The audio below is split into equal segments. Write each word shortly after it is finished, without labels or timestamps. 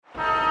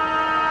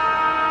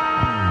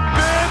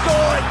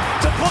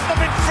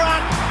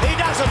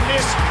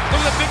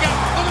Look at the pick up.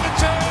 Look at the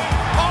turn.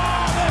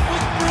 Oh, that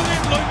was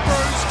brilliant, Luke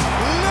Bruce.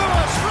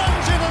 Lewis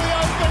runs into the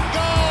open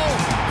goal.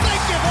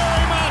 Thank you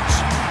very much.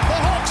 The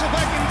Hawks are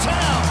back in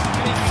town.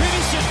 Can he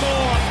finish it,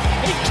 Moore?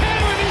 He can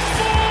with his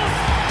fourth.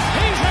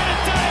 He's had a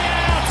day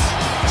out.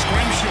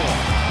 Scrimshaw,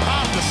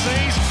 half the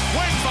seas,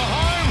 went for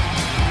home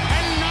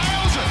and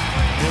nails it.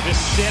 He'll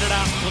just set it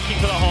up, looking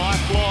for the high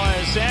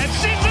flyers. And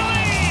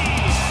Sicily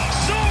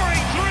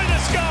soaring through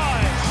the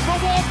skies. For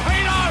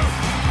Warpino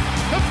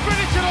to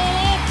finish it all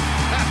off.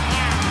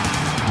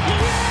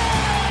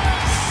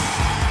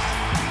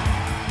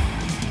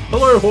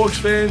 Hello, Hawks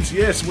fans.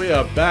 Yes, we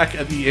are back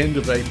at the end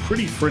of a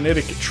pretty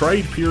frenetic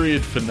trade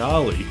period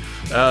finale.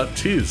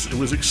 Tiz, it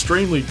was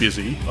extremely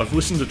busy. I've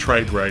listened to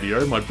trade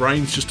radio. My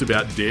brain's just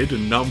about dead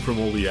and numb from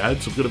all the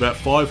ads. I've got about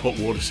 5 hot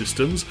water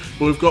systems,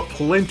 but we've got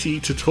plenty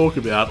to talk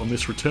about on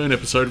this return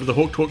episode of the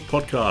Hawk Talk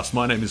podcast.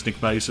 My name is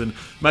Nick Mason.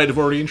 Mate, I've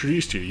already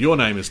introduced you. Your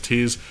name is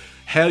Tiz.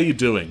 How are you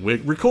doing? We're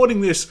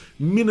recording this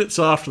minutes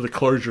after the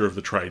closure of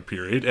the trade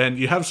period, and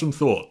you have some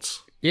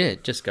thoughts. Yeah,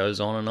 it just goes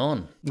on and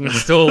on.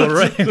 It's all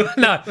around.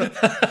 No.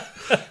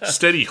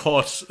 Steady,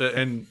 hot,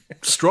 and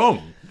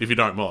strong, if you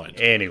don't mind.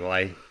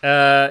 Anyway,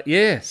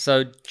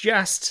 so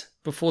just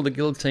before the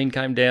guillotine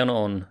came down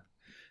on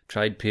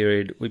trade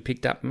period, we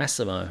picked up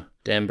Massimo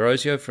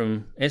D'Ambrosio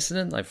from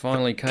Essendon. They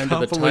finally came to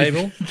the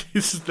table.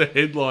 This is the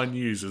headline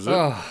news, is it?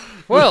 Oh,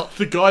 well,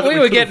 the guy that we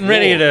were could have getting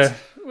ready walked.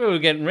 We were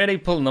getting ready,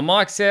 pulling the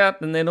mics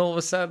out, and then all of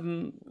a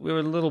sudden we were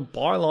a little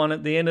byline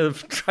at the end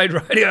of trade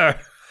radio.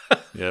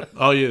 Yeah.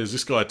 Oh, yeah, there's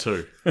this guy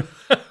too.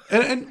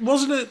 and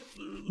wasn't it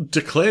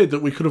declared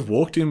that we could have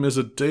walked him as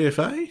a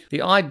DFA?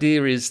 The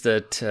idea is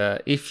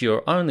that if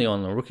you're only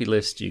on the rookie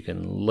list, you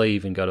can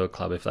leave and go to a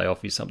club if they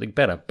offer you something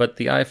better. But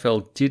the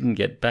AFL didn't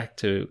get back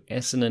to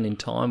Essendon in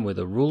time with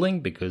a ruling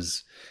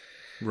because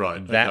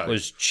that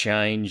was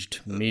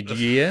changed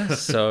mid-year.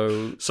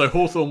 So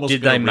Hawthorn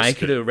wasn't did they gonna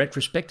risk make it a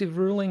retrospective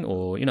ruling,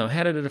 or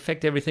how did it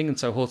affect everything? And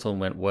so Hawthorn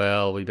went,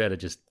 well, we better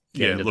just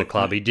get into the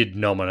club. He did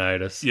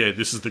nominate us. Yeah,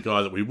 this is the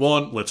guy that we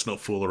want. Let's not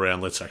fool around.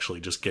 Let's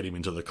actually just get him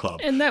into the club.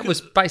 And that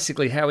was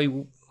basically how we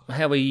were.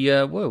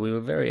 We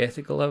were very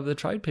ethical over the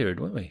trade period,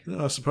 weren't we?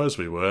 I suppose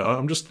we were.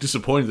 I'm just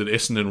disappointed that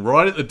Essendon,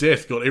 right at the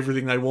death, got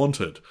everything they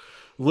wanted.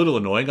 A little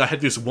annoying. I had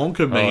this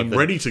Wonka meme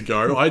ready to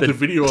go. I had the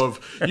video of,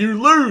 you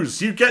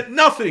lose, you get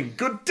nothing.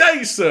 Good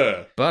day,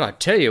 sir. But I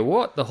tell you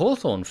what, the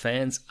Hawthorn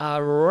fans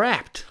are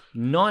wrapped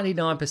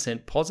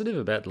 99% positive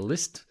about the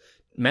list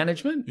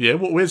management. Yeah,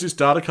 where's this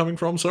data coming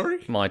from,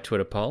 sorry? My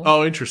Twitter poll.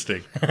 Oh,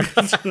 interesting.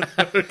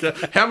 Okay.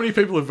 How many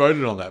people have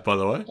voted on that, by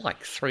the way?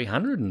 Like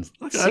 360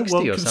 well, or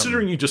something.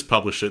 considering you just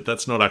published it,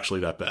 that's not actually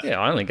that bad. Yeah,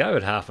 I only go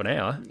at half an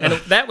hour. And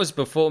that was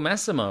before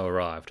Massimo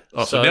arrived.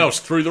 Oh, so now it's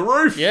through the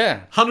roof?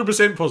 Yeah.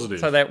 100% positive.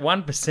 So that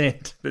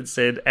 1% that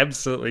said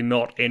absolutely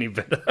not any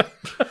better.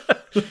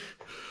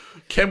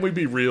 Can we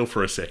be real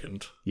for a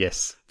second?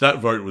 Yes. That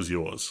vote was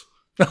yours.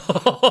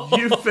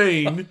 You've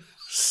been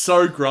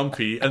so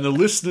grumpy, and the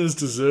listeners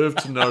deserve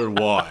to know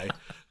why.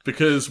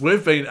 Because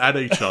we've been at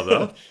each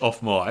other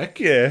off mic.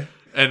 Yeah.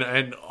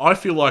 And I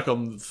feel like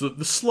I'm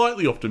the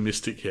slightly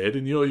optimistic head,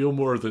 and you're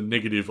more of the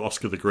negative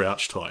Oscar the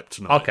Grouch type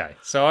tonight. Okay,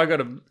 so I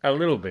got a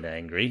little bit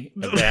angry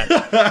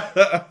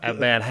about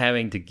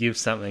having to give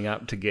something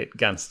up to get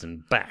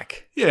Gunston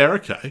back. Yeah,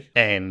 okay.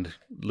 And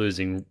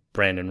losing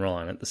Brandon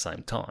Ryan at the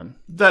same time.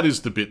 That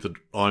is the bit that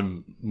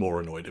I'm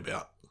more annoyed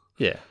about.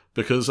 Yeah.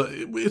 Because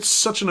it's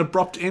such an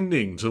abrupt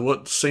ending to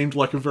what seemed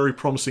like a very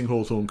promising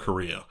Hawthorn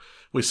career.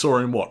 We saw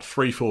him,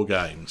 3-4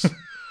 games.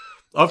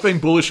 I've been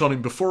bullish on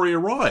him before he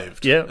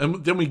arrived. Yeah.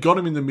 And then we got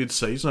him in the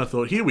mid-season. I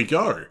thought, here we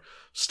go.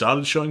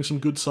 Started showing some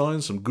good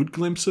signs, some good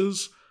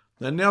glimpses.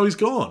 And now he's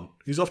gone.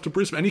 He's off to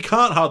Brisbane. And you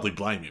can't hardly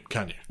blame him,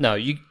 can you? No,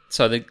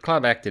 so the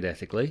club acted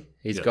ethically.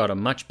 He's got a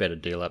much better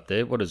deal up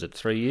there. What is it,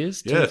 3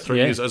 years? Yeah, 3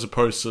 years as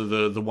opposed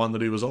to the one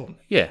that he was on.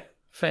 Yeah,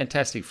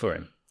 fantastic for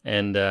him.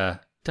 And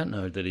don't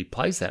know that he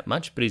plays that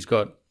much, but he's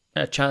got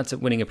a chance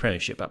at winning a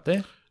premiership up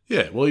there.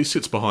 Yeah, well, he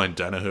sits behind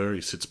Danaher.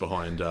 He sits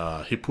behind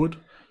Hipwood.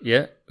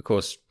 Yeah, of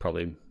course,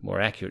 probably more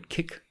accurate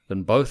kick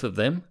than both of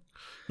them.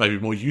 Maybe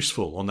more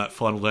useful on that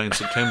final day in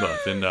September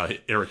than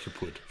Eric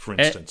Hipwood, for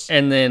instance.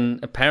 And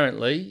then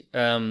apparently,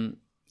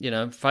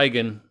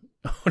 Fagan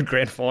on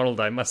grand final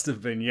day must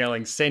have been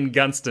yelling, "Send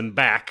Gunston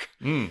back,"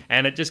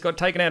 and it just got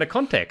taken out of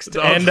context.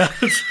 Oh, and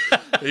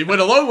he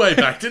went a long way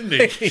back, didn't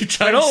he? He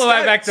went all the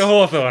way back to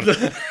Hawthorn.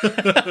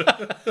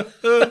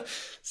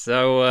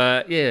 So,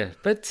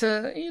 but,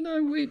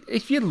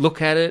 if you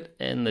look at it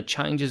and the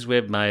changes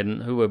we've made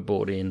and who we've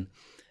brought in,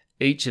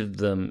 each of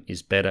them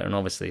is better. And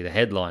obviously the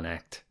headline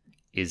act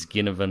is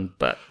Ginnivan,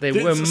 but there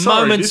were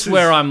moments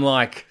where I'm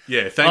like,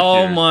 thank you.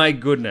 Oh my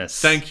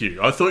goodness. Thank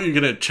you. I thought you were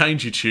going to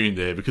change your tune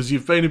there because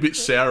you've been a bit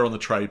sour on the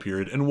trade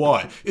period. And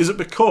why? Is it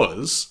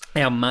because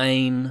our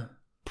main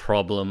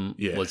problem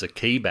was a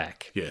key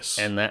back? Yes.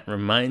 And that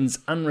remains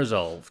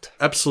unresolved.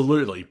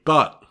 Absolutely.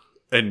 But,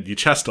 and you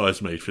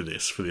chastised me for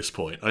this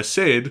point, I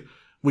said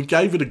we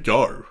gave it a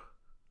go.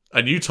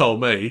 And you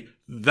told me,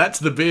 that's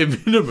the bare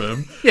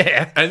minimum.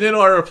 Yeah. And then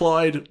I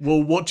replied,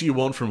 well, what do you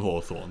want from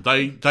Hawthorn?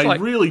 They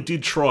really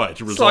did try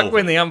to resolve It's like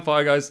when the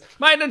umpire goes,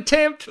 made an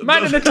attempt.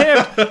 knocked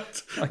out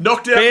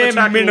Bare the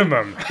tackle.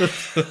 minimum.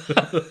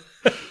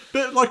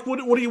 But, like, what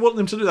do you want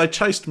them to do? They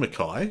chased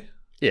Mackay.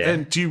 Yeah.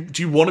 And do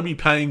you want to be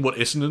paying what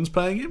Essendon's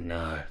paying him?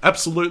 No.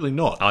 Absolutely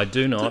not. I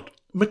do not.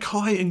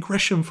 Mackay and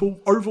Gresham for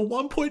over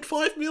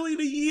 1.5 million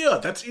a year.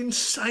 That's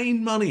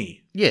insane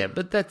money. Yeah,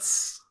 but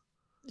that's...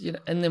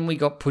 and then we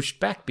got pushed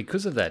back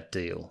because of that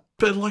deal.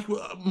 But, like,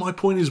 my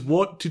point is,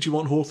 what did you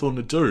want Hawthorn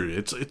to do?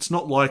 It's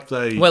not like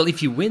they... Well,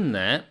 if you win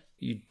that,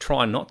 you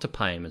try not to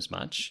pay him as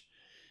much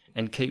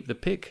and keep the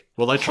pick.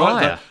 Well, they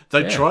tried. higher.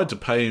 They tried to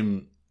pay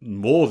him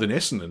more than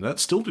Essendon. That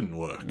still didn't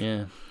work.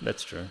 Yeah,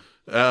 that's true.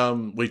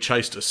 We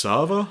chased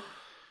Asava.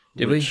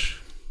 Did we?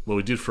 Well,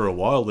 we did for a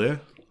while there.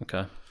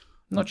 Okay.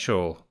 Not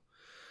sure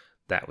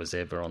that was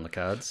ever on the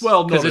cards.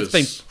 Well, because not it's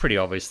been pretty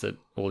obvious that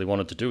all he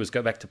wanted to do was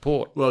go back to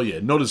Port. Well, yeah,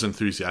 not as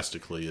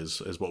enthusiastically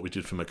as what we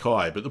did for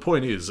Mackay. But the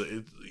point is,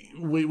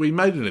 we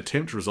made an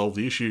attempt to resolve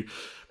the issue,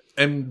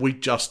 and we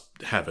just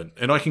haven't.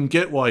 And I can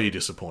get why you're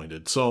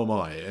disappointed. So am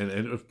I. And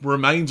it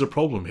remains a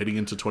problem heading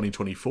into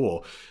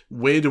 2024.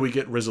 Where do we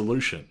get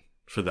resolution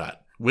for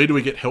that? Where do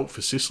we get help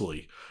for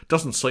Sicily?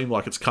 Doesn't seem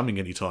like it's coming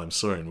anytime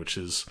soon, which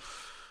is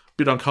a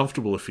bit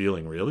uncomfortable a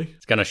feeling, really.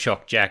 It's going to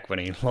shock Jack when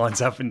he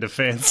lines up in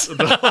defence.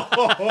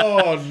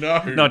 Oh,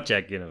 no. Not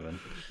Jack Ginnivan.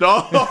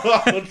 No.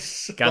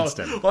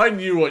 Gunston. I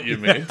knew what you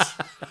meant.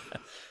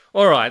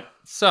 All right,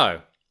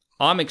 so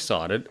I'm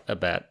excited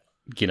about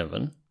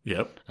Ginnivan.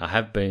 Yep. I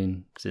have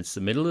been since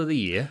the middle of the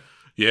year.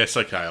 Yes,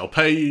 okay. I'll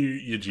pay you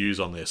your dues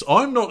on this.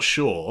 I'm not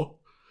sure,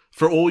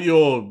 for all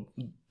your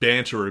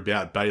banter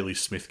about Bailey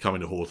Smith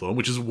coming to Hawthorn,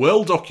 which is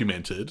well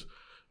documented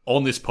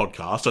on this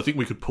podcast. I think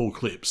we could pull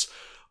clips.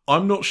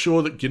 I'm not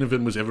sure that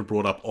Ginnivan was ever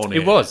brought up on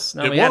air. It was.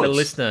 No, It we had a was.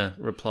 listener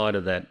reply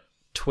to that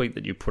tweet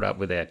that you put up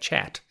with our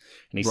chat.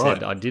 And he Right.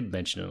 said, I did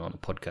mention it on the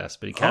podcast,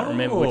 but he can't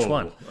remember which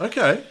one.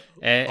 Okay.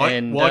 And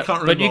I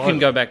can't remember but you can either.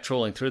 go back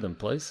trawling through them,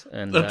 please.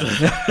 And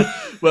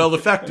Well, the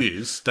fact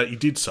is that you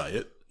did say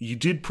it. You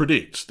did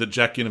predict that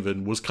Jack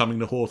Ginnivan was coming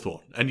to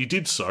Hawthorn, and you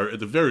did so, at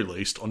the very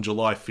least, on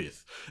July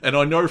 5th. And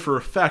I know for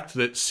a fact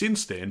that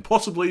since then,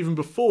 possibly even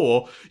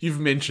before, you've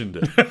mentioned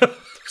it.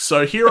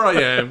 So here I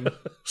am,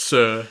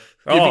 sir,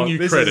 giving you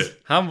this credit. is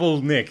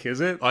humble Nick,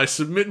 is it? I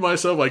submit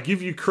myself. I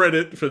give you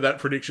credit for that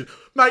prediction,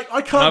 mate.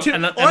 I can't tip.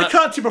 And I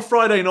can't tip a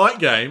Friday night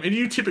game, and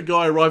you tip a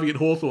guy arriving at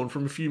Hawthorn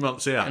from a few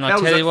months out. And How I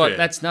is tell that you what, fair?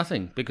 that's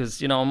nothing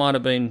because, I might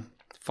have been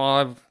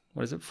 4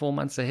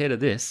 months ahead of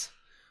this.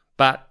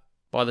 But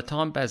by the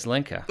time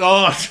Baslenka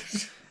Oh,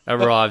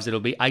 arrives, it'll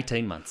be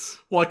 18 months.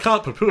 well, I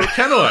can't poo-poo it,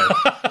 can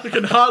I? I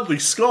can hardly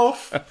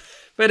scoff.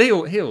 But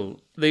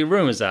the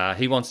rumours are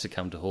he wants to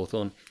come to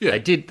Hawthorn. Yeah.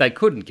 They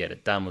couldn't get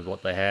it done with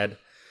what they had.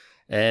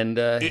 And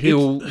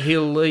he'll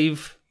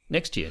leave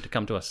next year to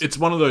come to us. It's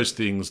one of those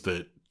things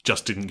that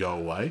just didn't go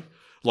away.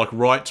 Like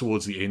right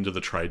towards the end of the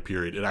trade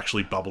period, it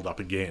actually bubbled up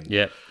again.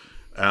 Yeah.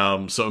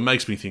 So it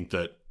makes me think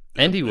that,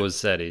 And he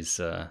was at his,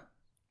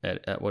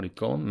 at what do you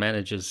call him?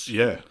 Managers.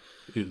 yeah,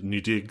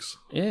 new digs.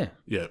 Yeah.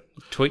 Yeah.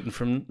 Tweeting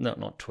from, not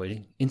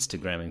tweeting,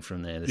 Instagramming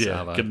from there this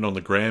Yeah, Arvo. getting on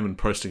the gram and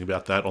posting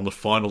about that on the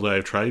final day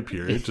of trade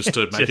period just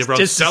to make Just everyone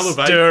to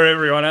salivate. stir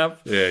everyone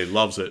up. Yeah, he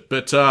loves it.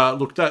 But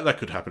look, that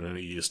could happen in a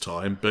year's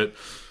time. But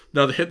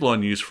no, the headline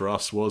news for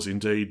us was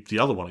indeed the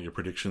other one of your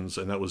predictions,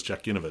 and that was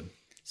Jack Ginnivan.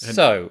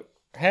 So,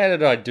 how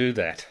did I do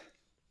that?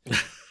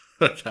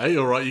 Okay,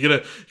 all right. You're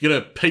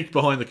gonna peek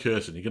behind the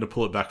curtain. You're gonna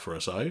pull it back for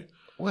us, eh?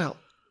 Well,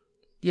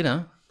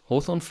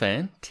 Hawthorn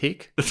fan,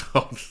 tick.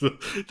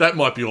 That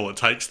might be all it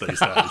takes these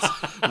days.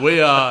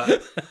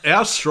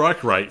 Our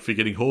strike rate for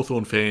getting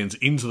Hawthorn fans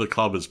into the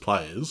club as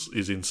players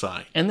is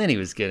insane. And then he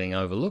was getting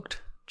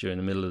overlooked during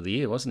the middle of the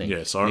year, wasn't he?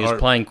 Yes, he was I-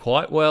 playing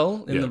quite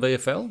well in Yeah. the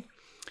VFL.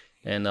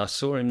 And I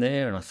saw him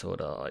there and I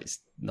thought, he's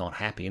not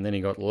happy. And then he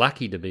got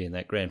lucky to be in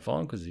that grand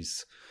final because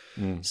he's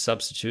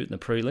substitute in the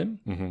prelim.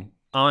 Mm-hmm.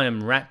 I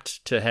am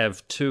rapt to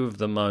have two of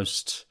the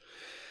most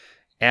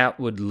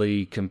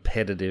outwardly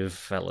competitive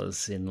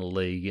fellas in the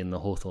league in the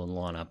Hawthorn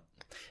lineup.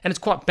 And it's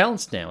quite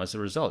balanced now as a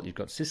result. You've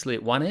got Sicily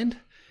at one end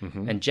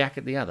and Jack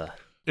at the other.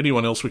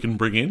 Anyone else we can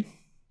bring in?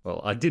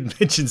 Well, I did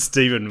mention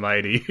Stephen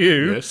May to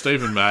you. Yeah,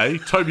 Stephen May,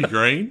 Toby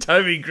Green.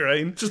 Toby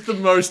Green. Just the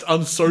most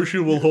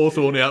unsociable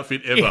Hawthorn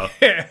outfit ever.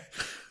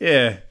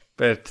 Yeah.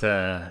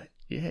 But,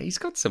 he's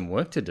got some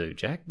work to do,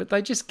 Jack. But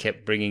they just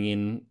kept bringing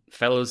in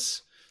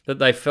fellas that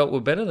they felt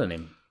were better than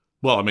him.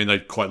 Well, I mean, they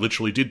quite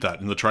literally did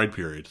that in the trade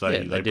period.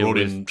 They did brought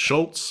in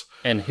Schultz.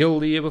 And Hill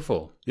the year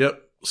before.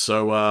 Yep.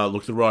 So,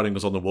 look, the writing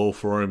was on the wall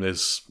for him.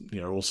 There's,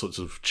 all sorts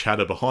of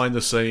chatter behind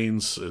the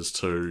scenes as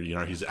to,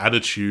 his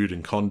attitude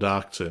and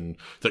conduct, and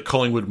that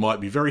Collingwood might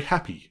be very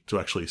happy to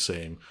actually see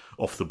him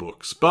off the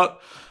books. But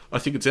I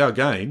think it's our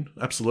gain,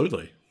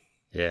 absolutely.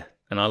 Yeah.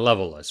 And I love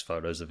all those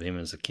photos of him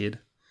as a kid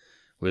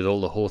with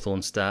all the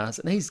Hawthorn stars.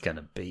 And he's going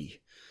to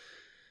be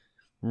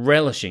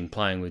relishing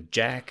playing with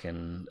Jack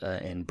and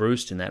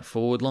Bruce in that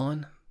forward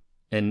line.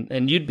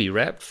 And you'd be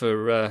rapt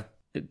for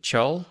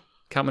Chol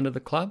coming to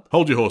the club?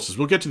 Hold your horses.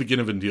 We'll get to the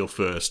Ginnivan deal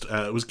first.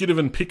 It was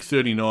Ginnivan pick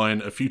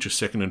 39, a future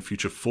second and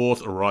future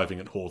fourth arriving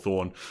at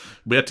Hawthorn.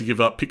 We had to give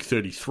up pick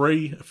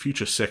 33, a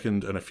future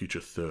second and a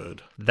future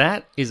third.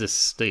 That is a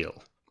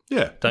steal.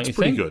 Yeah, Don't it's you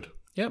pretty think? good.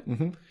 Yep.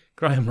 Mm-hmm.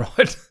 Graham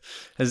Wright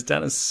has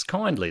done us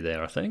kindly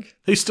there, I think.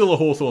 He's still a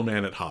Hawthorn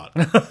man at heart.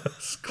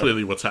 That's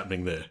clearly what's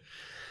happening there.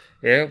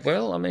 Yeah,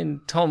 well, I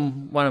mean,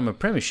 Tom won him a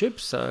premiership,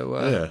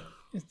 so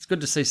it's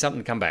good to see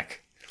something come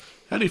back.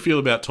 How do you feel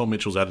about Tom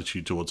Mitchell's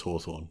attitude towards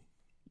Hawthorn?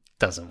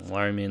 Doesn't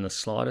worry me in the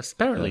slightest.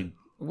 Apparently,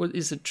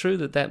 is it true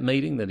that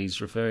meeting that he's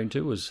referring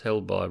to was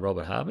held by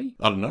Robert Harvey?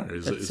 I don't know.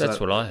 That's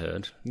what I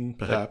heard.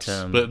 Perhaps.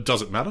 But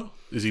does it matter?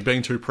 Is he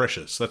being too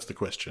precious? That's the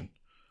question.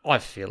 I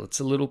feel it's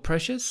a little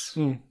precious.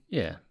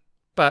 Yeah.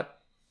 But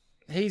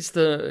he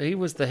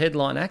was the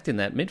headline act in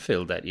that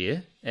midfield that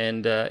year.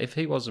 And if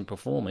he wasn't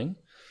performing,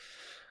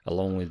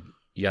 along with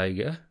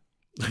Jaeger...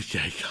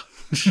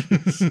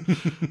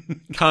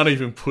 Can't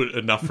even put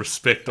enough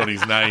respect on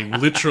his name,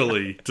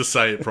 literally, to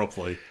say it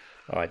properly.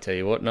 I tell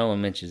you what, no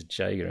one mentions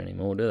Jaeger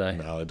anymore, do they?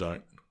 No, I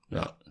don't.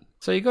 No.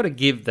 So you've got to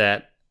give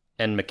that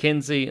and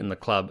Mackenzie and the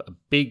club a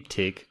big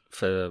tick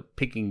for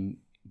picking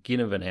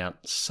Ginnivan out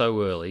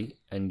so early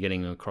and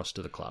getting him across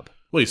to the club.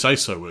 Well, you say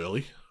so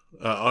early.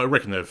 I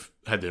reckon they've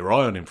had their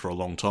eye on him for a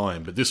long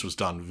time, but this was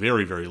done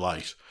very, very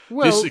late.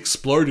 Well, this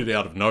exploded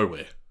out of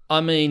nowhere. I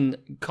mean,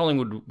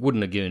 Collingwood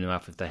wouldn't have given him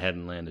up if they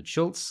hadn't landed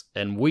Schultz,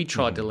 and we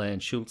tried to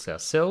land Schultz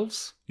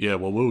ourselves. Yeah,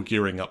 well, we were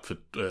gearing up for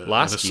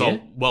last an assault.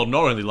 year. Well,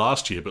 not only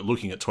last year, but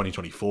looking at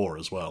 2024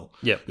 as well.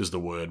 Yep. Is the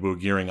word. We were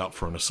gearing up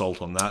for an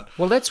assault on that.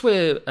 Well, that's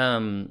where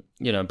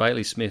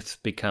Bailey Smith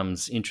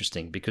becomes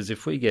interesting, because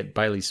if we get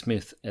Bailey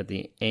Smith at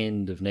the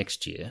end of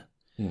next year,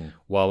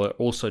 while we're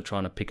also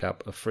trying to pick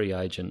up a free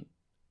agent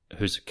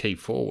who's a key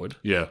forward,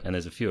 and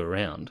there's a few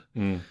around,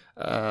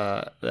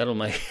 that'll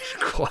make it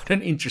quite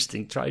an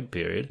interesting trade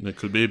period. It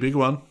could be a big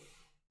one.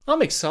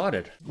 I'm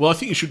excited. Well, I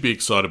think you should be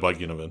excited by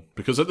Ginnivan,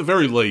 because at the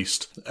very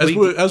least, as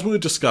we were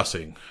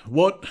discussing,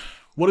 what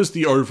is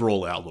the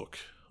overall outlook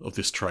of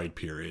this trade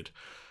period?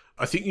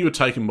 I think you were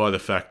taken by the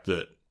fact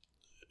that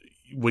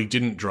we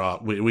didn't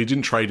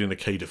trade in a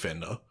key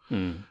defender,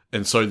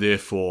 and so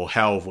therefore,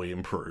 how have we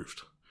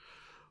improved?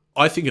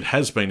 I think it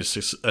has been a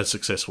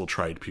successful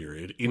trade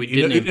period. We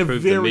didn't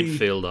improve the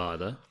midfield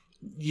either.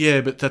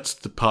 Yeah, but that's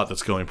the part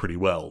that's going pretty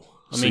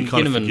well. I mean,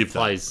 Ginnivan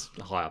plays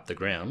high up the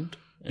ground.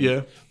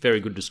 Yeah.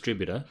 Very good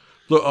distributor.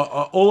 Look,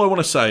 all I want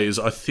to say is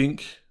I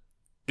think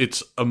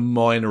it's a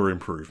minor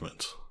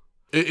improvement.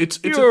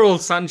 You were all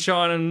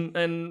sunshine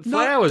and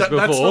flowers before.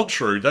 That's not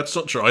true. That's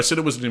not true. I said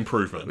it was an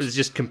improvement. It was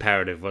just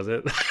comparative, was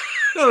it?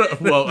 No.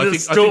 Well, I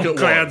think storm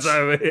clouds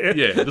over here.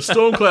 Yeah, the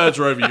storm clouds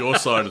are over your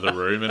side of the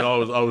room, and I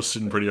was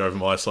sitting pretty over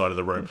my side of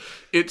the room.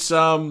 It's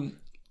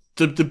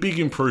the big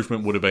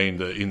improvement would have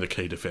been in the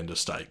key defender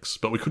stakes,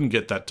 but we couldn't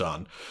get that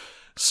done.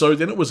 So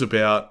then it was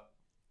about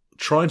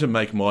trying to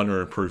make minor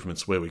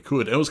improvements where we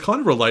could. And it was kind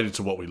of related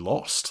to what we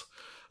lost.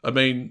 I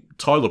mean,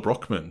 Tyler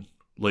Brockman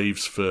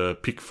leaves for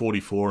pick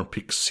 44 and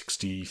pick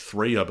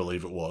 63, I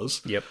believe it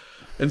was. Yep.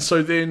 And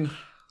so then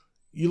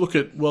you look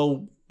at,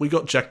 well, we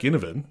got Jack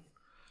Ginnivan.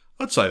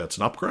 I'd say that's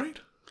an upgrade.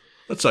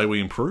 I'd say we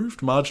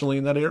improved marginally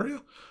in that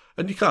area.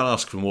 And you can't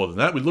ask for more than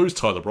that. We lose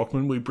Tyler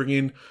Brockman, we bring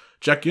in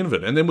Jack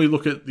Ginnivan. And then we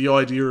look at the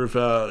idea of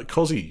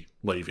Cozzy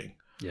leaving.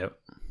 Yep.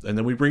 And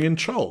then we bring in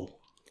Chol.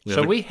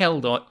 So we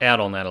held out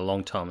on that a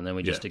long time, and then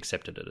we just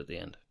accepted it at the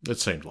end. It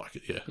seemed like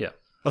it, yeah. Yeah.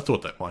 I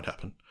thought that might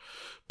happen.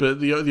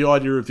 But the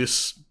idea of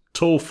this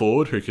tall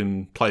forward who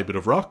can play a bit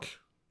of ruck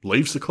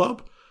leaves the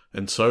club,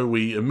 and so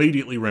we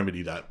immediately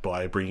remedy that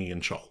by bringing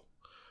in Chol.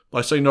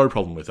 I see no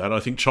problem with that. I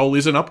think Chol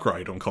is an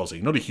upgrade on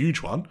Cozzy. Not a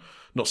huge one.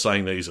 Not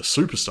saying that he's a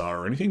superstar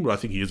or anything, but I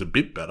think he is a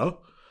bit better.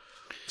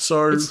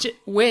 So it's just,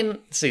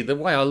 the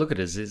way I look at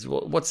it is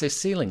what's their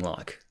ceiling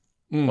like?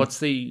 What's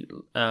the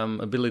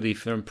ability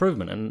for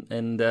improvement?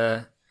 And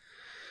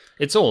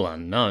it's all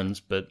unknowns,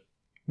 but...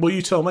 Well,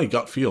 you tell me,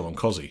 gut feel on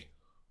Cozzy.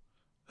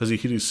 Has he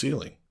hit his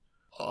ceiling?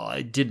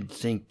 I didn't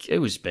think it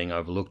was being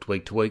overlooked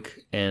week to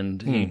week,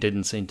 and he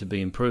didn't seem to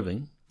be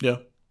improving. Yeah.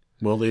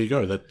 Well, there you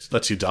go.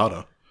 That's your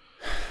data.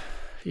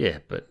 Yeah,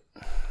 but...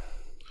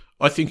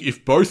 I think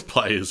if both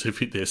players have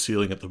hit their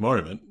ceiling at the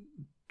moment,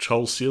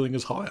 Chol's ceiling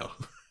is higher.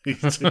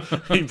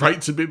 He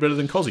rates a bit better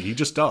than Cozzy. He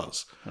just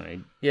does.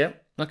 Yeah,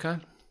 okay.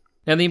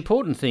 Now, the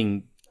important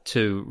thing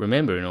to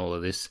remember in all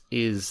of this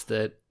is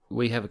that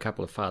we have a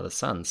couple of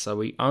father-sons, so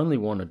we only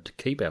wanted to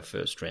keep our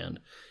first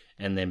round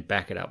and then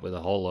back it up with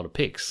a whole lot of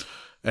picks.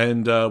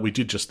 And we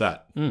did just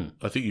that.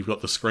 I think you've got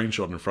the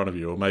screenshot in front of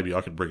you, or maybe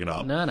I could bring it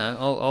up. No,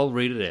 I'll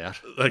read it out.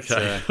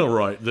 Okay, all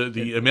right.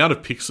 The amount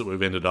of picks that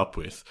we've ended up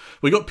with.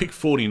 We got pick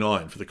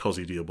 49 for the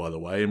Cozzy deal, by the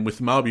way, and with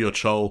Mabior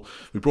Chol,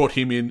 we brought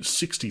him in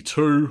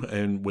 62,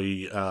 and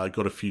we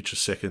got a future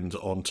second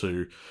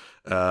onto,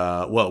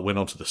 went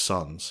onto the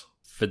Suns.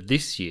 For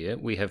this year,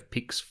 we have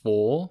picks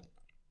 4,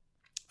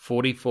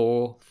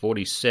 44,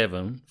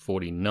 47,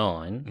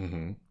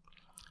 49,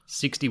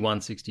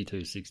 61,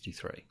 62,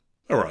 63.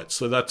 All right,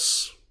 so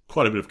that's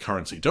quite a bit of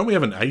currency. Don't we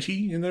have an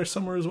 80 in there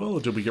somewhere as well, or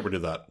did we get rid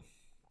of that?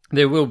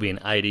 There will be an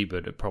 80,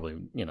 but it probably,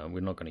 we're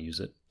not going to use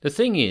it. The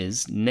thing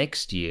is,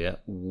 next year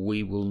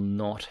we will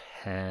not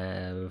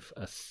have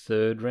a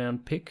third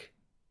round pick,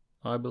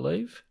 I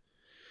believe.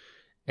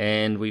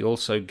 And we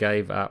also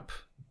gave up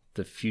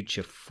the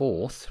future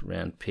fourth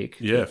round pick.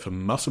 Yeah, for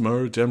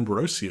Massimo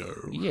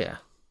D'Ambrosio. Yeah.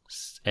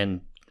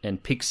 And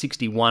pick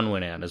 61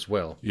 went out as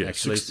well. Yeah,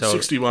 actually.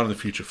 61 in the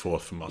future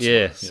fourth for Massimo.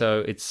 Yeah, so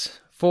it's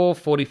 4,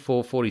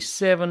 44,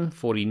 47,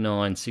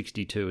 49,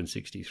 62 and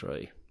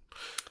 63.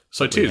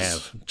 So,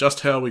 Tiz,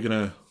 just how are we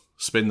going to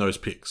spend those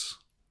picks?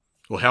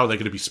 Or how are they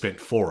going to be spent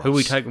for us? Who are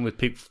we taking with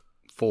pick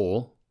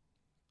 4,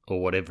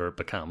 or whatever it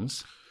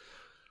becomes?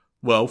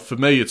 Well, for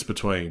me, it's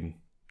between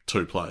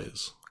two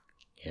players.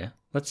 Yeah,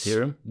 let's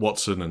hear him.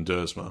 Watson and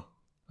Dersma.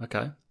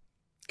 Okay.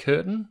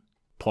 Curtin?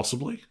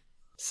 Possibly.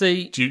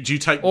 See, do you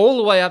take... all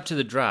the way up to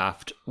the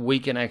draft, we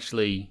can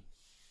actually,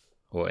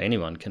 or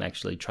anyone can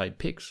actually trade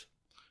picks.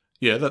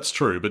 Yeah, that's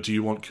true, but do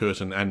you want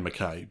Curtin and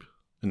McCabe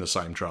in the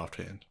same draft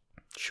hand?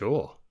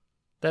 Sure.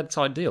 That's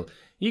ideal.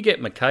 You get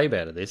McCabe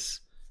out of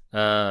this,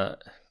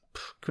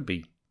 could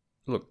be...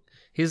 Look,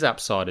 his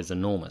upside is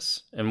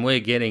enormous. And we're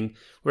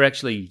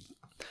actually...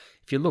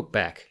 If you look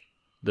back,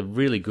 the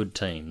really good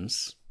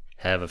teams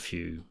have a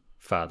few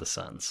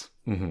father-sons.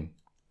 Mm-hmm.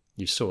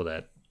 You saw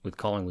that with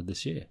Collingwood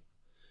this year.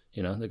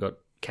 They got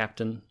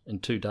captain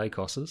and 2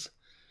 Dacosses.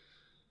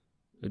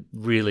 It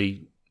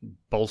really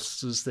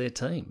bolsters their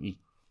team.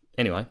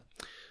 Anyway,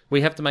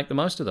 we have to make the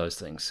most of those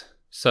things.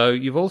 So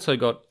you've also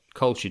got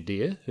Cole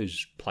Shadir,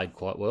 who's played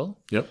quite well.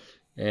 Yep.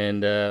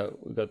 And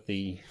we've got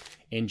the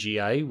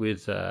NGA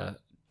with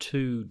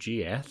 2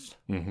 Giath.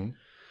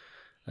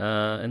 Mm-hmm.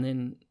 And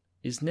then,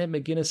 is Ned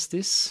McGuinness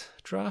this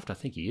draft? I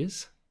think he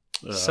is.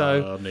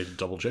 I need to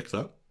double check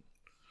that.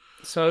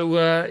 So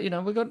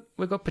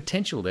we've got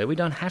potential there. We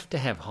don't have to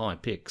have high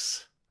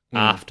picks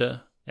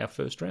after our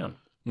first round.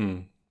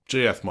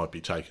 GF might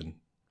be taken.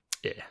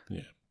 Yeah.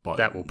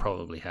 That will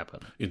probably happen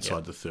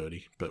inside the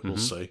 30, but we'll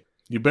see.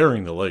 You're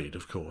burying the lead,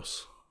 of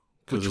course.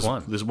 Which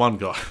one? There's one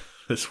guy.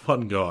 There's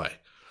one guy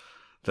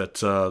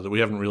that we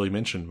haven't really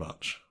mentioned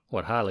much.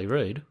 What, Harley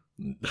Reid?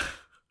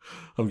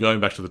 I'm going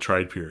back to the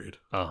trade period.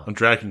 Oh. I'm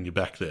dragging you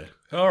back there.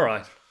 All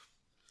right.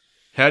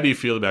 How do you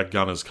feel about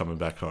Gunners coming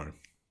back home?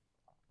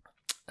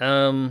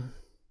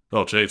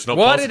 Oh, gee, it's not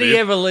Why positive. did he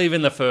ever leave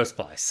in the first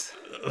place?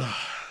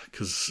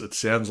 Because it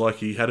sounds like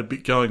he had a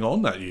bit going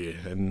on that year,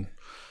 and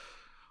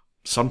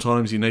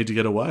sometimes you need to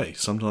get away.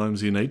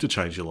 Sometimes you need to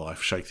change your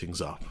life, shake things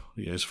up.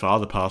 His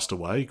father passed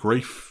away.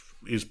 Grief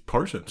is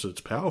potent. It's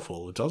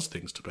powerful. It does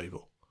things to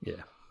people.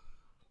 Yeah.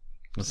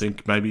 I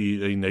think maybe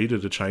he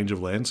needed a change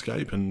of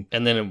landscape. And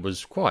then it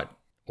was quite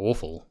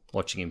awful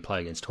watching him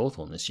play against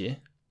Hawthorn this year.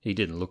 He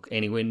didn't look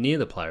anywhere near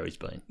the player he's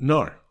been.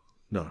 No.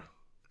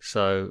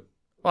 So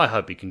I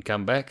hope he can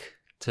come back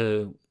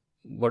to...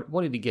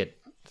 What did he get?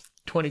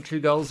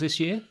 22 goals this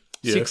year?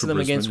 Yeah, 6 of them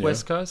Brisbane, against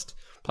West Coast.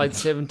 Played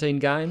 17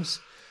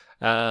 games.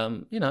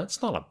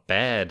 It's not a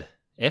bad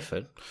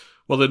effort.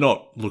 Well, they're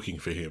not looking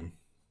for him,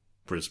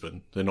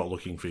 Brisbane. They're not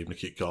looking for him to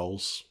kick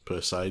goals,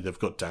 per se. They've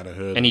got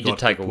Danaher. And he did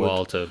take a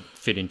while to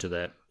fit into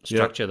that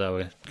structure they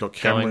were got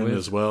Cameron going with.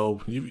 as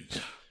well.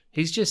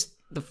 He's just...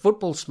 The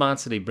football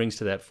smarts that he brings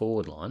to that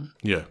forward line.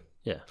 Yeah.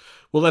 Yeah.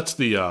 Well, that's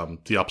the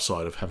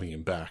upside of having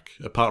him back.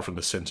 Apart from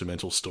the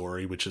sentimental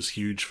story, which is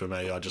huge for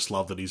me, I just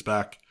love that he's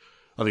back.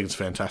 I think it's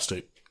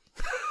fantastic.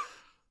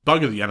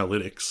 Bugger the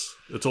analytics.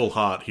 It's all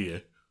heart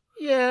here.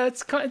 Yeah,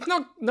 it's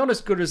not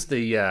as good as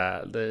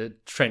the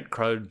Trent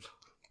Crowe.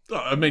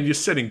 I mean, you're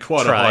setting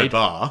quite a high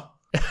bar.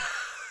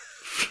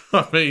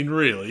 I mean,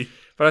 really.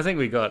 But I think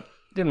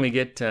didn't we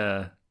get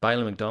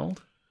Bailey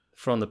McDonald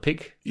from the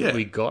pick that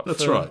we got?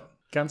 That's for right.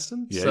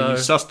 Gunston. Yeah, so... you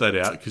sussed that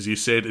out because you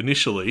said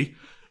initially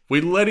we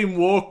let him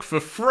walk for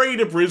free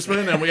to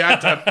Brisbane and we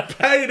had to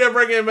pay to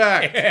bring him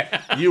back.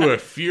 Yeah. You were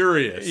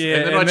furious. Yeah,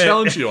 and then I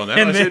challenged you on that.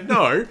 I said,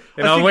 no.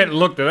 And I went and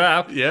looked it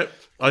up. Yep.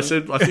 I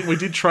said, I think we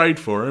did trade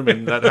for him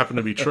and that happened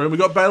to be true. And we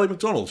got Bailey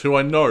McDonald, who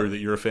I know that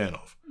you're a fan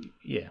of.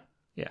 Yeah.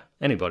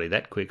 Anybody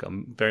that quick,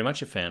 I'm very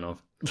much a fan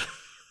of.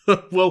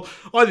 Well,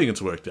 I think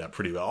it's worked out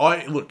pretty well.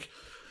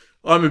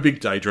 I'm a big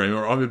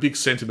daydreamer. I'm a big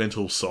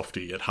sentimental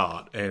softie at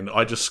heart, and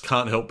I just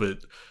can't help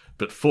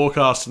but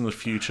forecast in the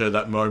future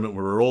that moment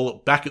where we're all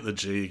back at the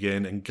G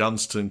again and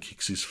Gunston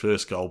kicks his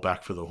first goal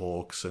back for the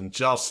Hawks and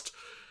just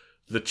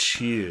the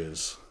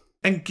cheers.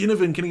 And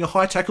Ginnivan getting a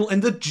high tackle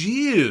and the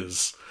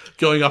jeers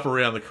going up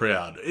around the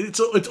crowd. It's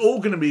all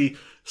going to be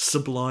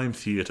sublime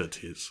theatre,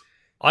 Tiz.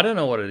 I don't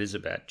know what it is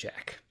about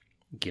Jack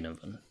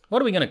Ginnivan.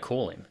 What are we going to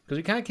call him? Because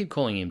we can't keep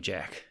calling him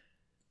Jack.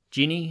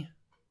 Ginny?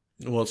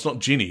 Well, it's not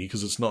Ginny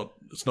because it's not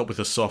with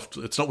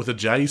a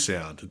J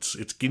sound.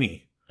 It's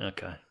Guinea.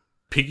 Okay.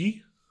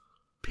 Piggy?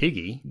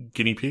 Piggy?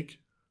 Guinea pig?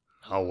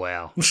 Oh,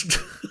 wow. We've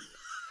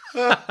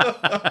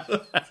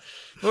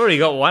already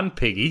got one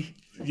piggy.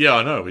 Yeah,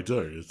 I know, we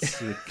do.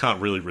 You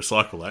can't really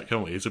recycle that,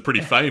 can we? It's a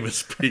pretty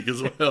famous pig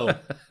as well.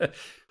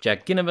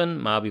 Jack Ginnivan,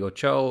 Marby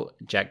Orchol,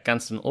 Jack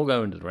Gunston all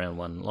go into the round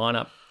one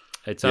lineup.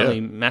 It's only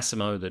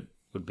Massimo that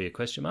would be a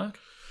question mark.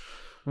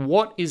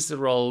 What is the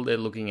role they're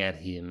looking at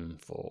him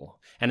for?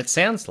 And it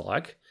sounds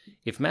like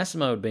if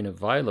Massimo had been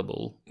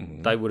available,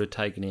 they would have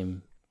taken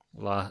him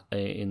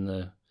in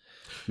the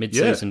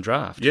mid-season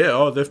draft.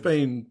 Yeah, they've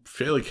been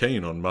fairly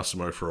keen on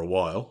Massimo for a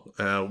while.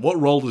 What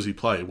role does he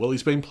play? Well,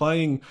 he's been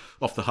playing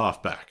off the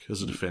half-back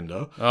as a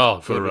defender.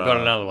 Oh, good. We've got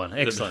another one.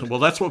 Excellent. Well,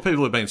 that's what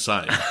people have been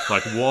saying.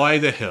 Like, why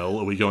the hell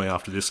are we going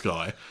after this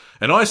guy?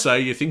 And I say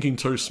you're thinking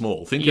too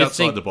small. Think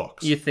outside the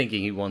box. You're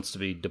thinking he wants to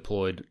be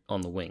deployed on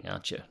the wing,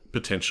 aren't you?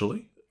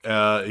 Potentially.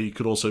 He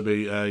could also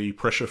be a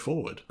pressure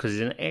forward. Because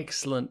he's an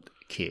excellent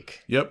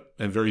kick. Yep,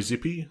 and very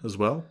zippy as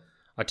well.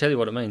 I tell you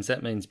what it means.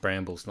 That means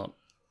Bramble's not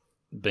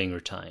being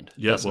retained.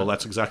 Yeah, well,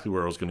 that's exactly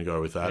where I was going to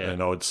go with that. Yeah.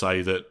 And I would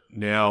say that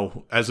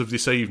now, as of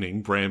this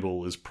evening,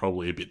 Bramble is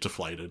probably a bit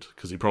deflated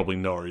because he probably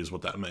knows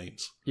what that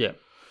means. Yeah.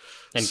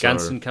 And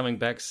Gunston coming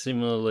back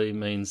similarly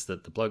means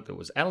that the bloke that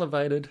was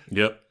elevated...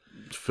 Yep.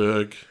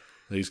 Ferg,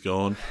 he's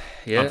gone.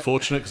 Yeah.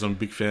 Unfortunate because I'm a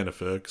big fan of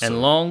Ferg. So.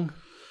 And Long?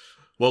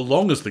 Well,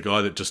 Long is the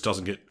guy that just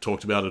doesn't get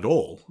talked about at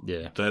all.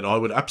 Yeah. That I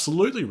would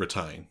absolutely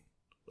retain.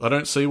 I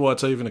don't see why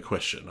it's even a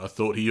question. I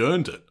thought he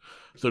earned it.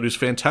 I thought he was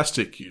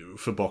fantastic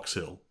for Box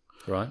Hill.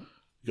 Right.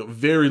 He got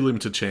very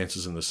limited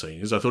chances in the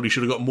seniors. I thought he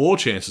should have got more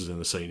chances in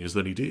the seniors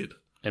than he did.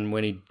 And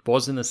when he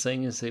was in the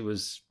seniors, he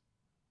was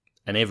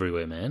an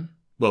everywhere man.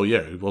 Well,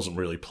 yeah, he wasn't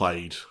really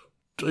played...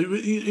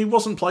 He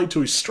wasn't played to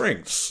his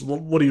strengths.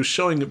 What he was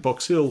showing at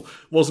Box Hill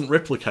wasn't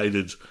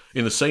replicated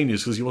in the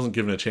seniors because he wasn't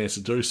given a chance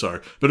to do so.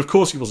 But of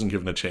course he wasn't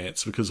given a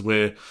chance because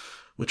we're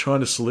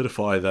trying to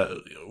solidify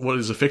that what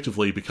is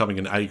effectively becoming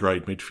an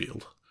A-grade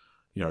midfield.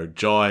 You know,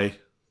 Jai,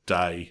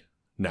 Day,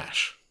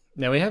 Nash.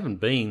 Now, we haven't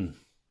been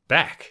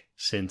back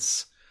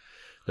since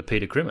the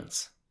Peter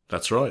Crimmins.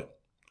 That's right.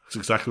 That's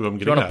exactly what I'm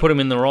getting at. Do you want to put them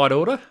in the right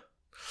order?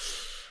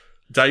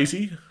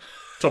 Daisy,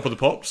 top of the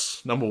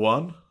pops, number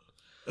 1.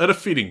 At a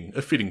fitting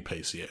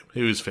PCM.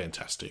 He was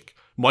fantastic.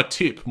 My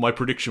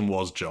prediction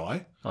was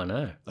Jai. I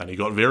know. And he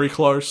got very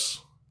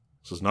close.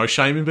 So there's no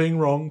shame in being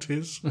wrong,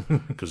 Tiz.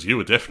 Because you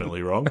were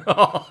definitely wrong.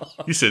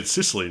 You said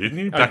Sicily, didn't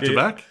you? Back to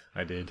back?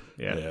 I did,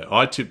 yeah. Yeah,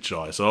 I tipped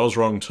Jai, so I was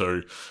wrong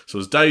too. So it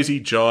was Daisy,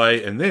 Jai,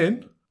 and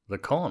then...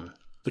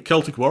 the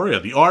Celtic Warrior,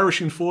 the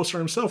Irish enforcer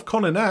himself,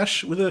 Connor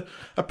Nash, with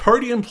a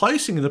podium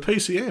placing in the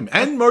PCM.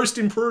 And most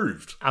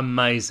improved.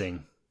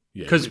 Amazing.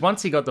 Because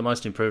once he got the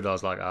most improved, I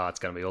was like, it's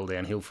going to be all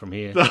downhill from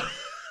here.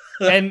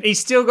 And he's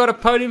still got a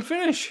podium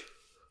finish.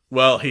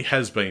 Well, he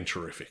has been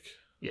terrific.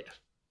 Yeah.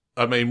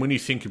 I mean, when you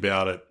think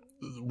about it,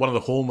 one of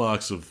the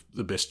hallmarks of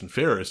the best and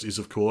fairest is,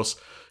 of course,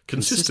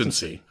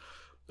 consistency.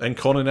 And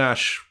Connor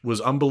Nash was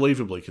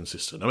unbelievably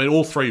consistent. I mean,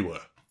 all three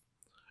were.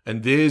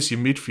 And there's your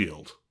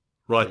midfield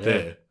right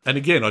there. And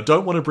again, I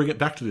don't want to bring it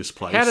back to this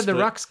place. How did the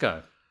rucks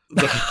go?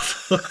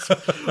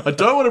 I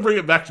don't want to bring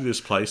it back to this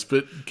place,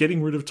 but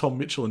getting rid of Tom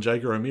Mitchell and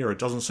Jager O'Meara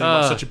doesn't seem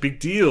like such a big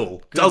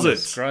deal, does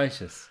it?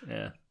 Gracious,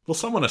 yeah. Well,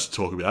 someone has to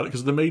talk about it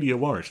because the media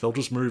won't. They'll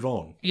just move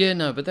on. Yeah,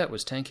 no, but that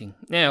was tanking.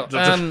 Now,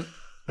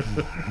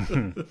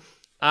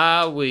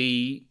 are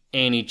we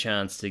any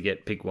chance to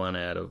get pick 1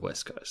 out of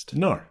West Coast?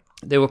 No.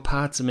 There were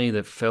parts of me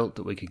that felt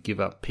that we could give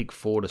up pick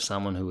 4 to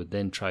someone who would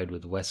then trade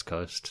with West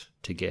Coast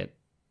to get,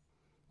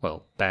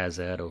 Baz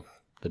out of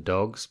the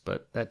Dogs,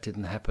 but that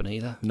didn't happen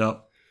either.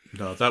 No,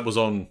 that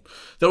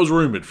was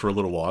rumoured for a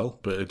little while,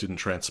 but it didn't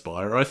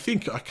transpire. I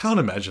can't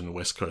imagine the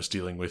West Coast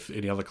dealing with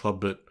any other club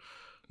but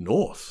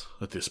North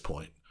at this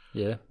point.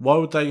 Yeah. Why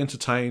would they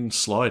entertain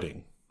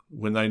sliding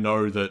when they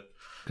know that...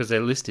 Because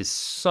their list is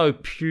so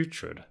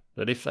putrid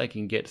that if they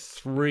can get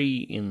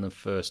 3 in the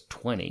first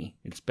 20,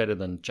 it's better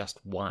than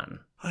just 1.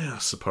 I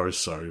suppose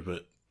so,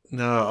 but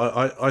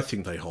no, I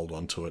think they hold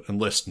on to it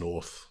unless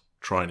North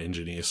try and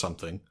engineer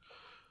something.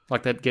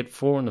 Like they'd get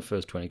 4 in the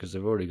first 20 because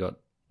they've already got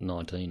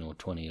 19 or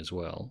 20 as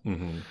well,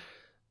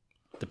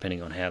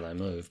 depending on how they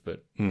move.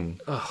 But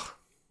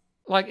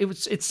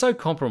it's so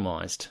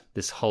compromised,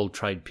 this whole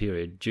trade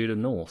period, due to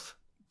North.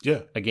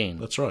 Yeah, again,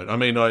 that's right. I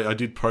mean, I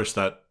did post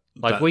that.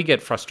 We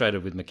get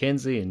frustrated with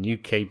Mackenzie, and you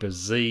keep a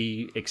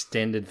Z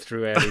extended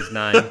throughout his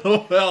name.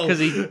 Well, because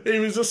he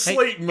was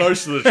asleep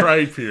most of the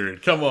trade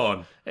period. Come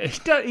on,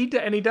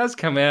 he does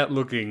come out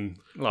looking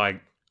like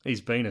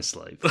he's been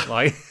asleep.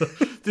 Like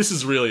this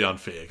is really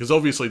unfair because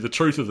obviously the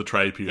truth of the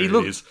trade period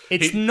is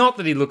it's not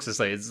that he looks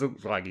asleep. It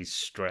looks like he's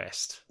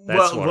stressed.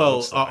 That's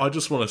I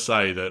just want to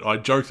say that I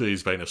joke that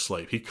he's been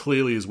asleep. He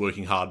clearly is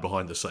working hard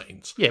behind the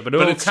scenes. Yeah, but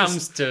it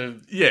comes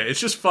to it's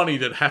just funny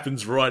that it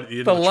happens right at the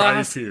end of the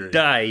trade period.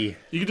 Day.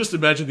 You can just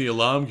imagine the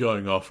alarm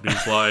going off, and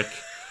he's like,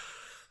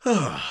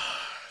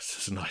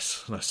 "This is a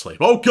nice sleep."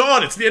 Oh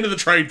God, it's the end of the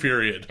trade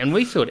period. And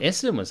we thought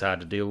Essendon was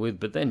hard to deal with,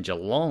 but then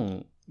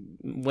Geelong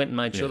went and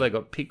made sure they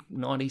got picked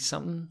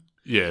 90-something.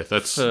 Yeah,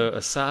 that's... For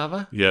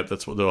Asava. Yeah,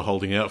 that's what they were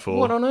holding out for.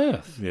 What on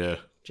earth? Yeah.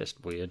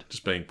 Just weird.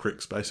 Just being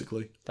pricks,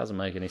 basically. Doesn't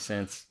make any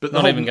sense. But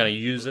not even going to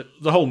use it.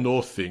 The whole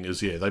North thing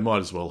is, they might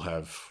as well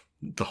have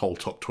the whole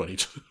top 20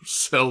 to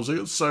themselves. They've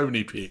got so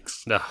many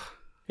picks. No.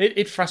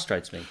 It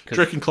frustrates me. Do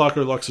you reckon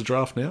Clarko likes the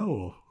draft now?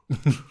 Or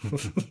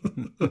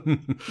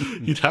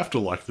You'd have to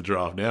like the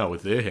draft now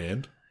with their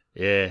hand.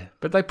 Yeah,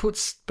 but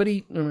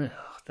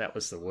that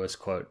was the worst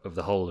quote of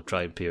the whole of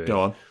trade period. Go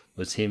on.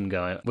 Was him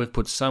going, we've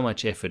put so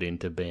much effort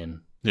into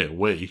Ben. Yeah,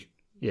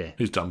 Yeah.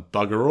 He's done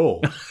bugger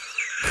all.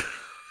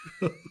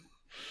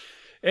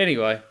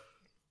 Anyway.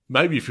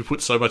 Maybe if you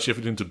put so much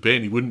effort into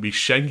Ben, he wouldn't be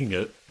shanking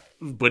it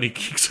when he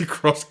kicks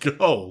across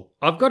goal.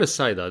 I've got to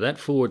say, though, that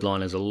forward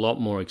line is a lot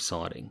more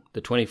exciting.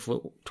 The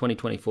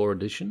 2024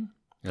 edition,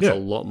 that's a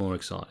lot more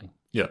exciting.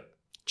 Yeah.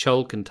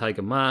 Chol can take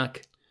a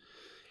mark.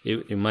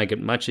 It'll make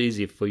it much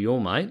easier for your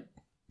mate,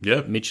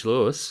 Yeah. Mitch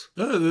Lewis.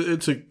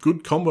 It's a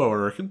good combo, I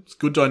reckon. It's a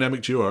good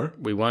dynamic duo.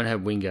 We won't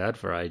have Wingard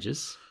for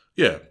ages.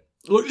 Yeah.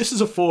 Look, this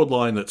is a forward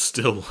line that's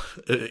still,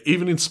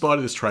 even in spite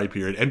of this trade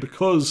period, and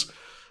because,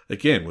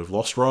 again, we've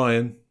lost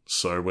Ryan,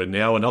 so we're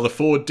now another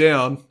forward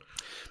down.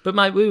 But,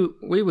 mate,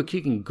 we were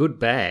kicking good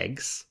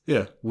bags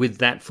with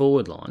that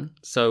forward line,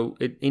 so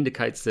it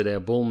indicates that our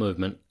ball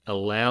movement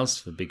allows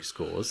for big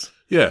scores.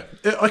 Yeah,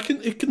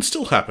 it can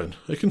still happen.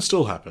 It can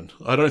still happen.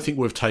 I don't think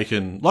we've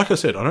taken, like I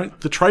said,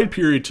 the trade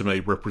period to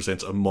me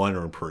represents a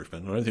minor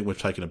improvement. I don't think we've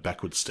taken a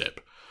backward step.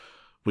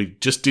 We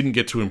just didn't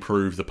get to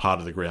improve the part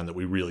of the ground that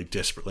we really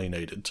desperately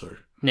needed to.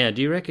 Now,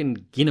 do you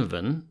reckon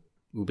Ginnivan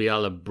will be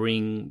able to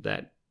bring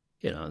that,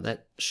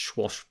 that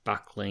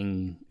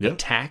swashbuckling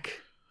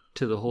attack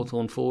to the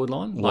Hawthorn forward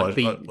line?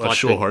 I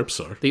sure hope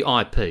so. The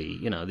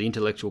IP, the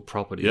intellectual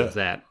property of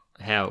that,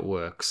 how it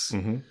works.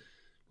 Mm-hmm.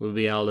 We'll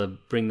be able to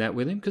bring that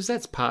with him because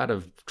that's part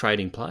of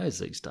trading players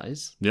these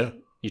days. Yeah.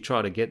 You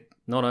try to get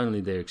not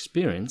only their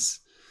experience,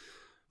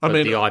 but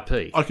the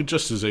IP. I could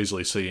just as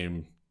easily see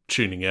him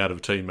tuning out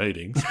of team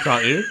meetings,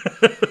 can't you?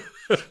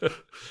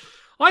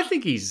 I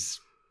think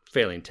he's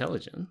fairly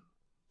intelligent,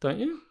 don't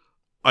you?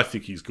 I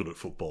think he's good at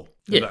football.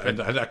 Yeah. And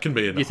that can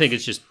be enough. You think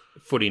it's just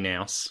footy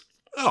nous?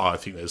 Oh, I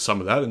think there's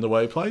some of that in the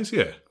way he plays,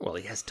 yeah. Well,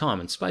 he has time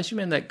and space. You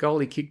remember that goal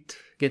he kicked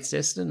against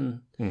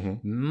Essendon? Mm-hmm.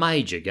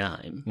 Major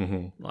game.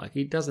 Mm-hmm. Like,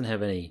 he doesn't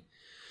have any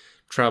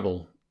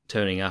trouble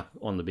turning up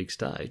on the big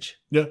stage.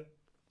 Yeah.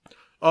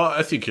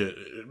 I think it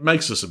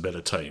makes us a better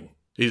team.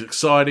 He's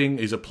exciting.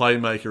 He's a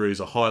playmaker.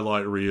 He's a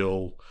highlight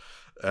reel.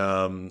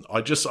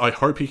 I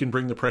hope he can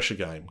bring the pressure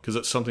game because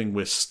it's something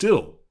we're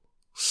still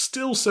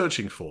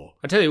searching for.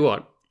 I tell you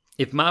what,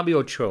 if Marby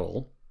or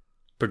Chol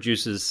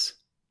produces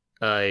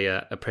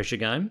a pressure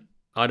game,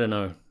 I don't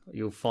know,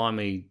 you'll find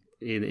me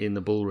in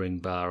the Bullring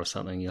bar or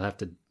something. You'll have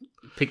to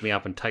pick me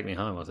up and take me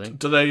home, I think.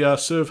 Do they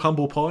serve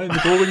humble pie in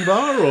the Bullring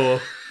bar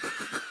or?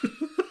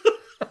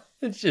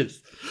 It's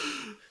just...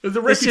 The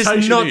reputation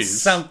it's just not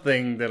is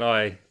something that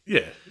I...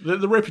 Yeah,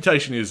 the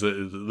reputation is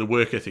that the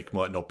work ethic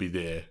might not be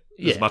there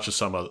as much as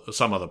some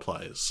other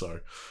players. So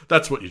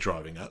that's what you're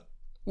driving at.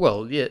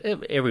 Well, yeah,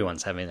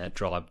 everyone's having that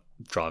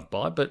drive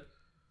by, but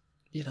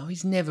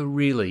he's never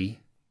really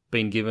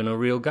been given a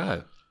real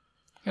go,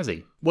 has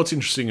he? What's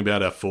interesting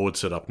about our forward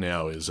setup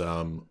now is,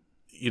 I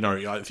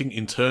think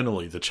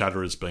internally the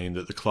chatter has been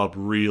that the club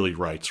really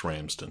rates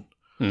Ramsden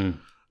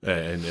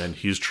and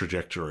his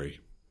trajectory.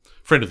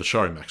 Friend of the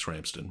show, Max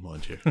Ramsden,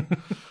 mind you.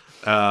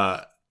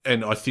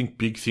 And I think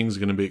big things are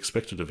going to be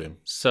expected of him.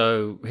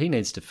 So he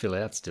needs to fill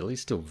out still.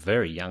 He's still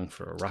very young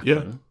for a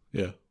ruckman.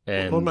 Yeah.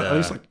 And,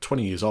 he's like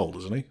 20 years old,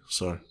 isn't he?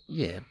 So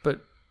yeah,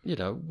 but,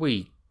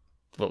 the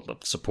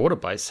supporter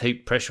base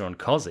heaped pressure on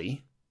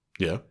Cozzy.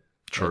 Yeah,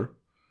 true.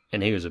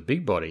 And he was a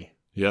big body.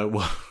 Yeah,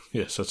 well,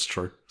 yes, that's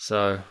true.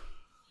 So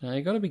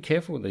you got to be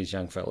careful with these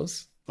young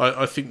fellas.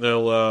 I think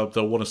they'll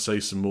want to see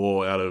some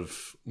more out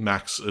of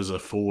Max as a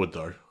forward,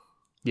 though.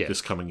 Yeah.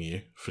 This coming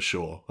year, for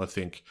sure. I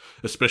think,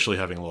 especially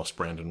having lost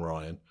Brandon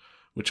Ryan,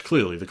 which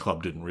clearly the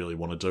club didn't really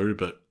want to do,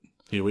 but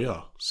here we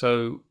are.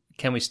 So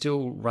can we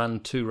still run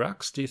 2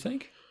 rucks, do you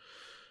think?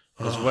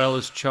 As well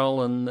as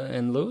Chol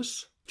and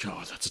Lewis?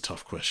 God, that's a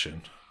tough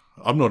question.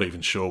 I'm not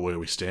even sure where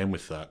we stand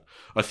with that.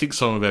 I think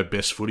some of our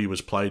best footy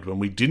was played when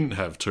we didn't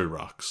have 2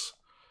 rucks.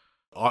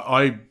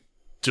 I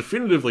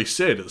definitively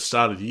said at the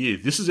start of the year,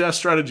 this is our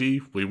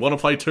strategy, we want to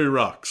play 2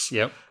 rucks.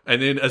 Yep.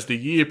 And then as the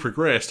year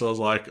progressed, I was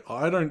like,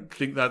 I don't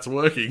think that's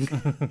working.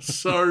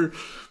 So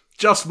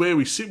just where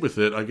we sit with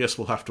it, I guess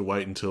we'll have to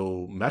wait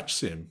until match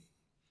sim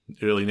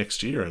early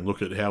next year and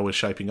look at how we're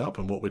shaping up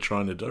and what we're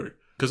trying to do.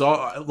 Because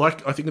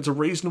I think it's a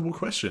reasonable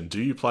question.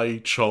 Do you play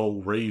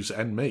Chol, Reeves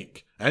and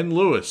Meek and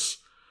Lewis,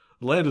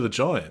 land of the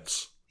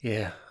Giants?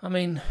 Yeah. I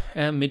mean,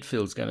 our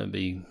midfield's going to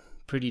be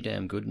pretty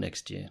damn good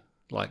next year.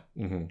 Like,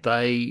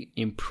 they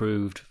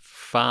improved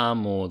far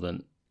more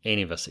than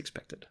any of us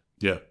expected.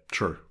 Yeah,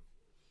 true.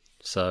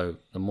 So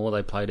the more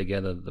they play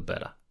together, the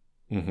better.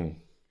 Mm-hmm.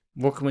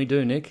 What can we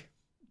do, Nick?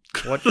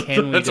 What can we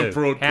do? That's a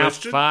broad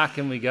question. How far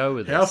can we go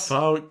with this? How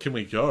far can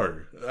we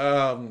go?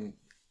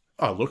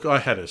 Look, I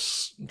had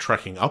us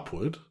tracking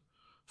upward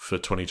for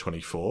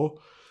 2024.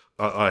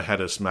 I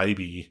had us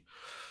maybe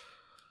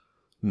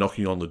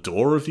knocking on the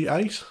door of the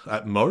 8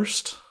 at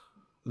most.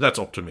 That's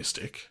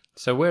optimistic.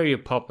 So where are you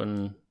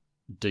popping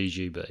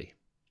DGB?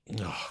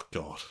 Oh,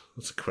 God.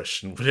 That's a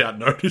question without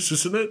notice,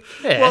 isn't it?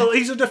 Yeah. Well,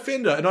 he's a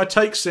defender, and I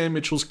take Sam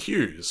Mitchell's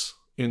cues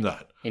in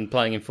that. In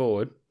playing him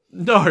forward?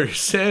 No,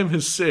 Sam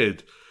has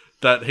said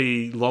that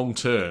he,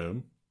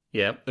 long-term,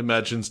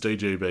 imagines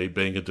DGB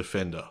being a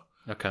defender.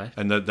 Okay.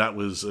 And that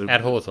was...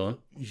 At Hawthorn.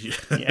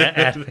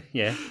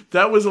 Yeah.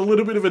 That was a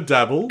little bit of a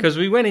dabble. Because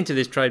we went into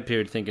this trade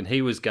period thinking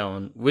he was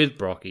going with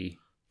Brocky.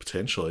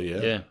 Potentially,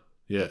 yeah.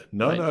 Yeah.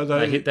 Yeah.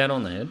 They hit that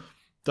on the head.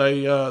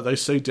 They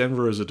see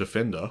Denver as a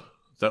defender.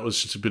 That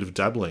was just a bit of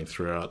dabbling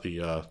throughout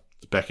the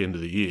back end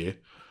of the year.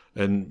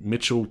 And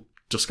Mitchell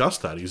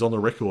discussed that. He's on the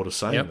record of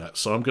saying that.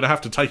 So I'm going to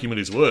have to take him at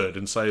his word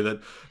and say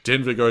that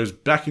Denver goes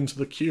back into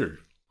the queue.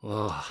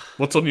 Oh.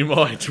 What's on your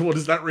mind? What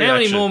is that reaction?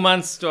 How many more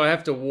months do I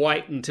have to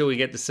wait until we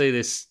get to see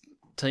this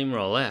team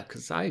roll out?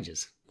 Because it's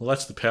ages. Well,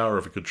 that's the power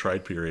of a good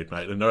trade period,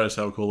 mate. And notice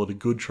how I call it a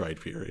good trade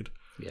period.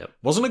 Yep.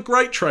 Wasn't a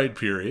great trade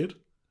period. It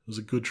was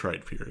a good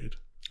trade period.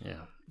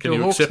 Yeah. Can Do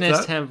you Hawks accept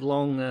Nest that? have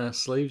long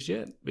sleeves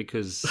yet?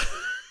 Because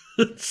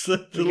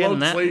the getting long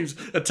that? sleeves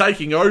are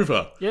taking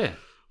over. yeah,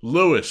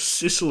 Lewis,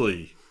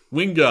 Sicily,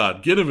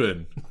 Wingard,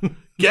 Ginnivan,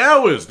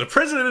 Gowers, the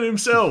president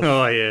himself.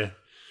 oh yeah,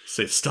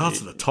 See, it starts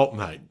at the top,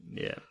 mate.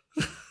 yeah.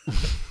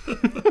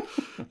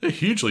 They're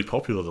hugely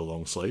popular, the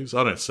long sleeves.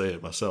 I don't see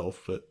it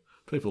myself, but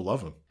people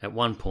love them. At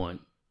one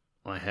point,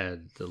 I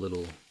had the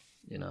little,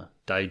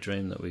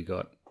 daydream that we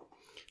got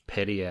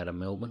Petty out of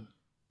Melbourne.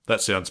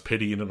 That sounds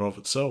petty in and of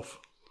itself.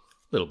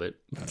 A little bit.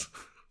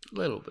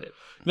 Little bit.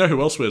 You know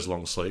who else wears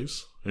long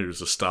sleeves?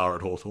 Who's a star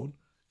at Hawthorn?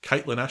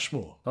 Caitlin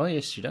Ashmore. Oh,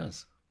 yes, she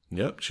does.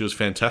 Yep, she was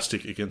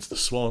fantastic against the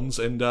Swans,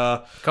 and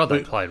God,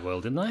 they played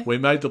well, didn't they? we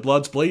made the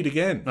Bloods bleed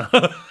again.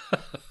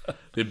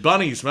 They're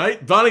bunnies,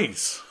 mate,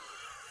 bunnies.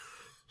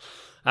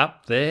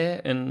 Up there,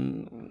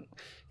 and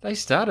they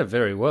started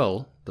very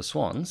well, the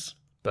Swans,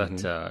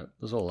 but it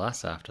was all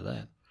us after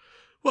that.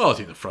 Well, I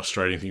think the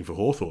frustrating thing for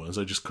Hawthorn is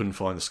they just couldn't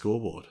find the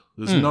scoreboard.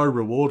 There's no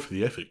reward for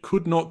the effort.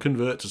 Could not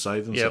convert to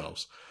save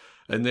themselves.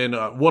 And then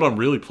what I'm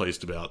really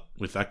pleased about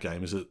with that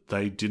game is that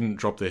they didn't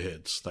drop their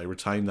heads. They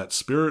retained that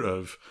spirit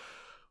of,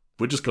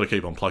 we're just got to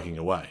keep on plugging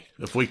away.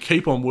 If we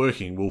keep on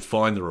working, we'll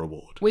find the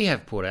reward. We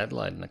have Port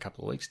Adelaide in a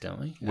couple of weeks, don't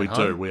we? We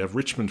do. We have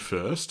Richmond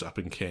first, up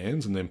in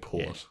Cairns, and then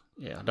Port.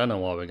 Yeah, I don't know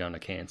why we're going to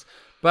Cairns.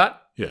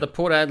 But the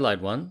Port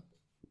Adelaide one,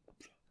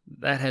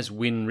 that has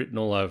win written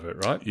all over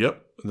it, right?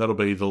 Yep. And that'll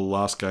be the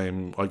last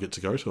game I get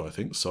to go to, I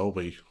think. So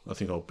I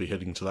think I'll be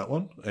heading to that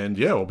one. And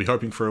yeah, I'll be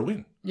hoping for a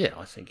win. Yeah,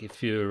 I think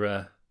if you're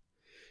a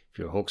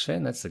Hawks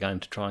fan, that's the game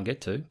to try and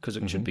get to, because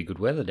it should be good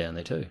weather down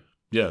there too.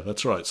 Yeah,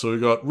 that's right. So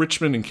we've got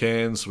Richmond and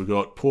Cairns. We've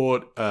got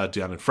Port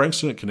down in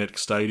Frankston at Kinetic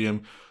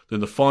Stadium. Then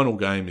the final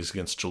game is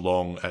against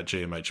Geelong at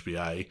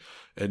GMHBA.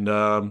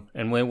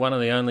 And we're one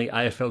of the only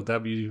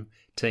AFLW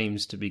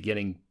teams to be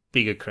getting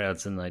bigger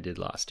crowds than they did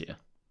last year.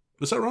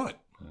 Is that right?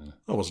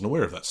 I wasn't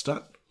aware of that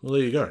stat. Well,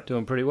 there you go.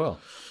 Doing pretty well.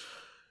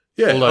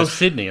 Yeah. Although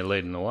Sydney are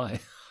leading the way.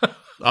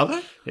 Are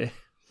they? Yeah.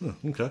 Oh,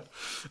 okay.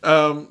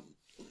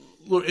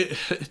 Look,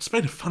 it's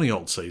been a funny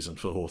old season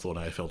for Hawthorn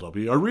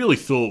AFLW. I really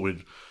thought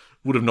we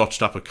would have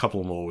notched up a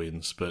couple more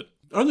wins, but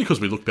only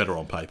because we look better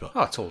on paper.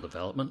 Oh, it's all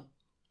development.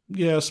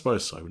 Yeah, I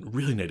suppose so. We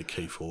really need a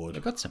key forward.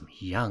 They've got some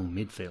young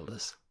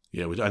midfielders.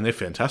 Yeah, and they're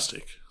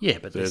fantastic. Yeah,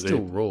 but they're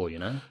still raw, you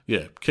know?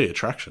 Yeah, key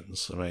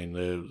attractions. I mean,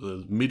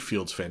 the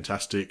midfield's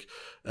fantastic.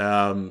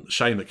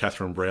 Shame that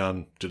Catherine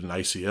Brown did an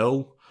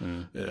ACL,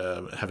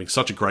 having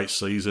such a great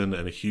season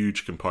and a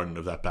huge component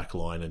of that back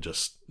line, and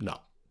just,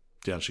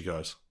 down she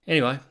goes.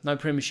 Anyway, no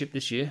premiership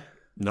this year.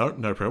 No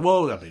problem.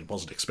 Well, I mean, it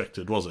wasn't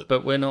expected, was it?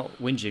 But we're not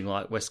whinging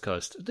like West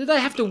Coast. Do they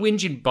have to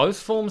whinge in both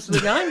forms of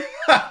the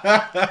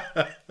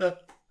game?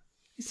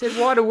 He said,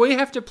 why do we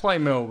have to play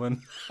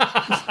Melbourne?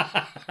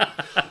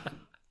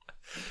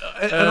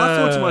 And I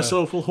thought to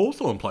myself, well,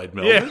 Hawthorn played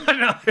Melbourne. Yeah, I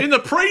know. In the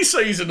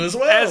pre-season as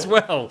well. As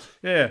well,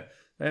 yeah.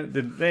 And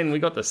then we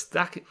got the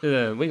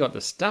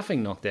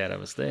stuffing knocked out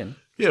of us then.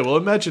 Yeah, well,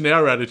 imagine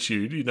our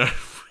attitude. You know,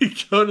 we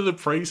go to the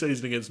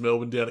pre-season against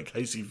Melbourne down at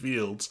Casey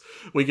Fields.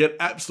 We get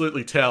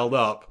absolutely towelled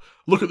up,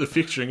 look at the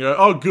fixture and go,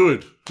 oh,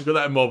 good. We've got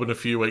that mob in a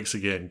few weeks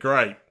again.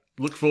 Great.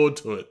 Look forward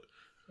to it.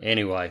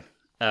 Anyway,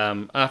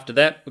 after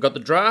that, we got the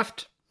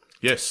draft.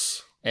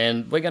 Yes.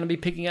 And we're going to be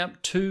picking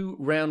up 2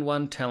 round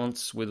 1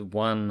 talents with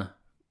 1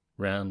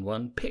 round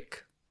 1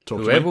 pick.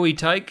 Whoever we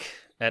take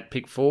at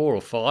pick 4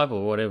 or 5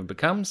 or whatever it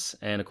becomes.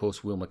 And, of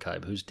course, Will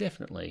McCabe, who's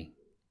definitely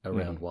a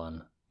round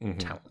 1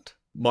 talent.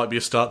 Might be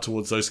a start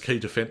towards those key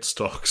defence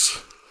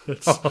stocks.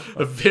 It's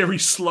a very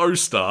slow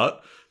start.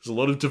 There's a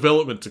lot of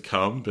development to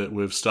come, but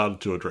we've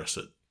started to address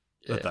it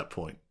at that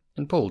point.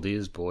 And Paul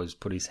Deers, boys,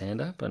 put his hand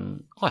up,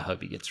 and I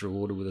hope he gets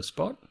rewarded with a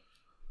spot.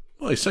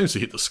 Well, he seems to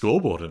hit the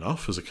scoreboard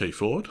enough as a key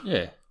forward.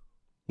 Yeah.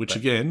 Which,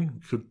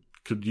 again,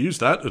 could use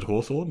that at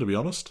Hawthorn, to be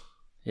honest.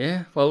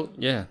 Yeah, well,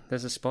 yeah,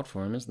 there's a spot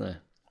for him, isn't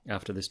there,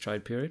 after this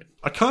trade period?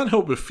 I can't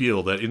help but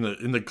feel that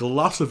in the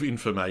glut of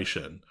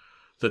information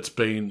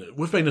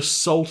we've been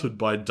assaulted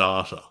by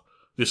data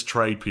this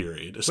trade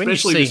period, especially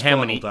when you this see how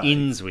final many day.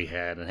 ins we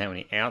had and how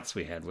many outs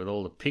we had with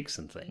all the picks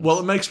and things. Well,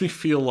 it makes me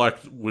feel like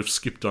we've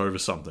skipped over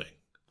something.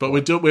 But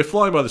we're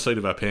flying by the seat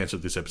of our pants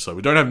with this episode.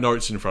 We don't have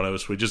notes in front of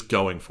us. We're just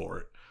going for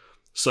it.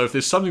 So if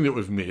there's something that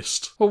we've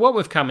missed... Well, what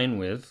we've come in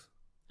with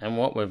and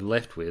what we've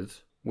left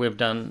with, we've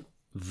done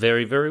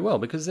very, very well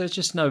because there's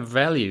just no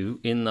value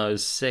in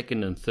those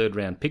second and third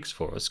round picks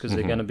for us because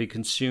they're going to be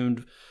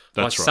consumed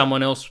by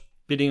someone else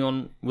bidding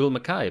on Will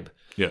McCabe.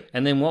 Yeah.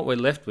 And then what we're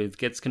left with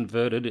gets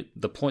converted,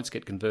 the points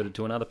get converted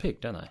to another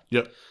pick, don't they?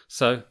 Yep.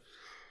 So,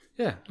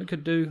 yeah, we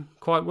could do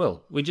quite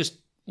well. We just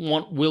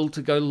want Will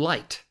to go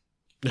late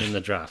in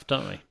the draft,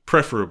 don't we?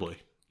 Preferably.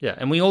 Yeah,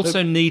 and we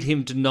also need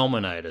him to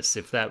nominate us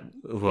if that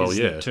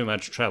isn't too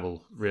much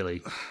trouble,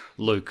 really,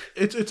 Luke.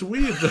 It's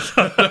weird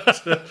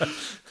that...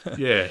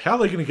 yeah, how are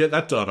they going to get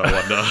that done, I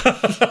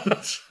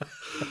wonder?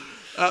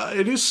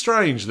 It is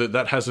strange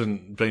that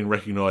hasn't been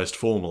recognised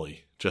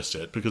formally just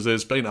yet, because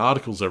there's been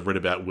articles I've read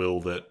about Will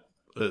that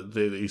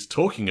he's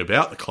talking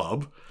about the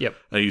club. Yep.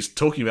 And he's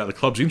talking about the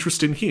club's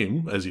interest in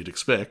him, as you'd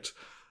expect,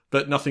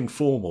 but nothing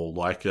formal,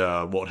 like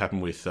what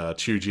happened with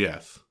Chu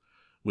Jiath,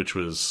 which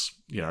was,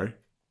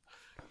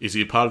 is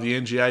he a part of the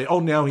NGA? Oh,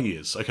 now he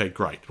is. Okay,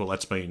 great. Well,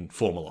 that's been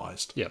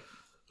formalised. Yep.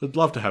 I'd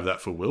love to have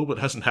that for Will, but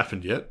it hasn't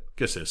happened yet.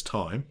 Guess there's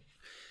time.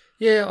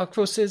 Yeah, of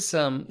course, there's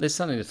something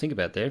to think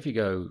about there. If you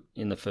go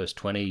in the first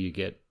 20, you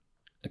get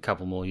a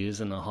couple more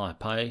years and a high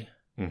pay.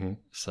 Mm-hmm.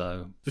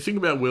 So the thing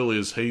about Will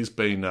is he's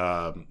been,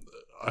 I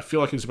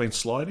feel like he's been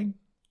sliding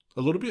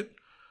a little bit,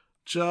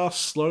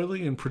 just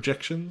slowly in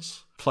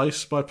projections,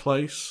 place by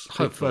place.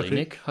 Hopefully,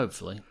 Nick,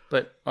 hopefully.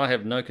 But I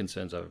have no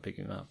concerns over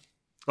picking him up.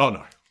 Oh,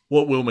 no.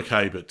 What Will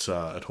McCabe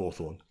at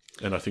Hawthorn,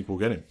 and I think we'll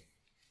get him.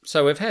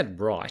 So we've had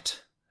Wright,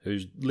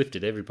 who's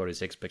lifted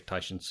everybody's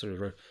expectations.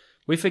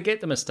 We forget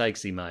the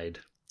mistakes he made.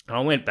 And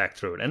I went back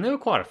through it, and there were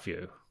quite a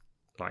few.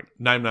 Like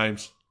name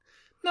names.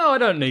 No, I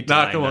don't need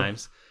to name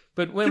names.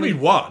 But when Give me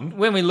one.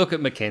 When we look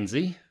at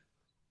Mackenzie,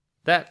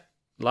 that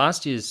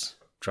last year's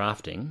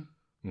drafting,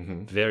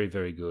 very,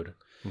 very good.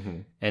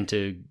 Mm-hmm. And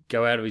to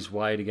go out of his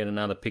way to get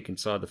another pick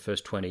inside the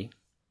first 20.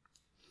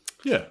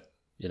 Yeah.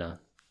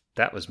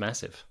 That was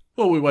massive.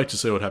 Well, we wait to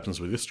see what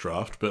happens with this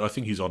draft, but I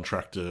think he's on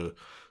track to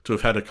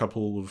have had a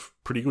couple of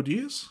pretty good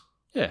years.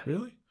 Yeah.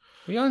 Really?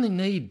 We only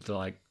need,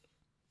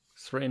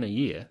 3 in a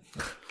year.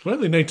 We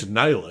only need to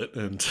nail it.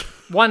 And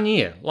 1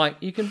 year.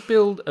 You can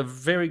build a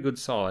very good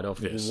side off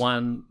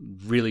one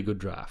really good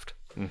draft.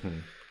 Mm-hmm.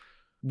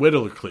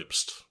 Weddle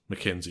eclipsed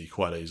Mackenzie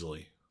quite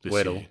easily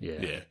this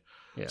year.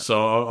 Yeah.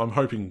 So I'm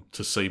hoping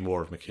to see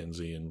more of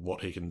Mackenzie and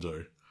what he can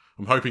do.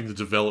 I'm hoping the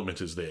development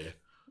is there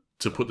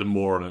to put them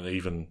more on an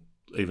even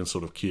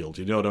sort of keel.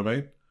 Do you know what I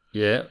mean?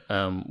 Yeah.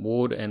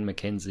 Ward and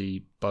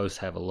Mackenzie both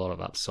have a lot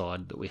of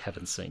upside that we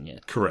haven't seen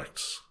yet.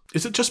 Correct.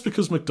 Is it just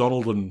because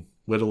McDonald and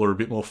Weddle are a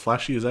bit more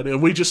flashy? Is that it? Are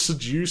we just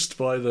seduced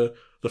by the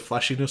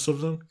flashiness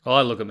of them?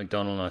 I look at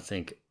McDonald and I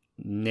think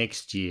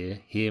next year,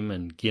 him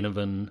and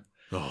Ginnivan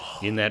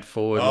in that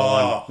forward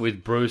line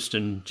with Bruce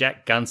and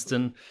Jack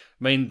Gunston.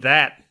 I mean,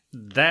 that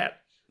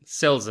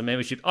sells the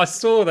membership. I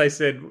saw they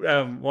said,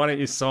 why don't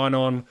you sign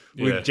on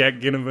with Jack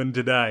Ginnivan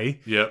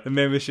today? Yeah. The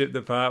membership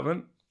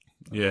department.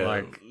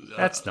 Yeah.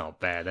 That's not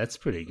bad. That's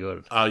pretty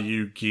good. Are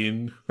you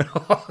Gin?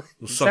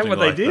 Is that what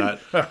they did?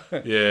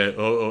 That. Yeah.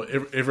 Or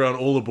everyone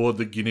all aboard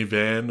the Guinea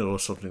van or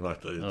something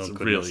like that. It's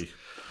really...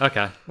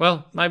 Okay.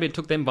 Well, maybe it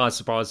took them by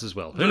surprise as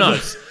well. Who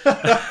knows?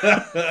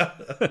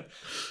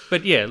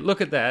 But yeah,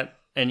 look at that.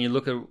 And you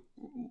look at,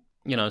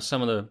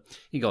 some of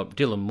you got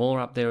Dylan Moore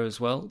up there as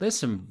well. There's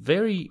some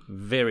very,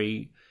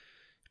 very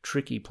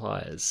tricky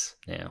players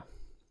now.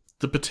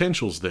 The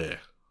potential's there.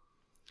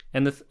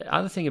 And the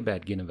other thing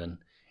about Ginnivan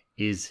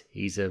is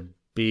he's a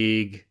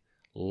big,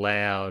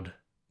 loud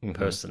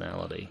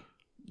personality.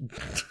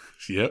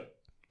 Yep.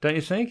 Don't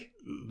you think?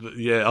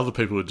 Yeah, other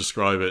people would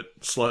describe it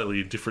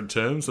slightly in different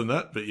terms than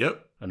that, but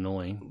yep.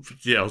 Annoying.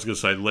 Yeah, I was going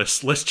to say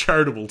less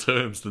charitable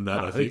terms than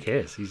that, I think. Who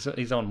cares?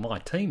 He's on my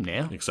team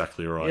now.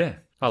 Exactly right. Yeah,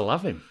 I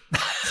love him.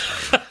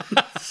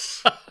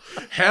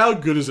 How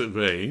good has it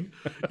been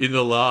in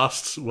the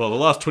last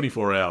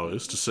 24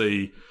 hours to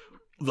see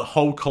the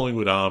whole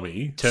Collingwood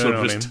army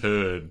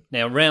turn?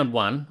 Now, round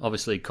 1,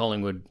 obviously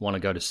Collingwood want to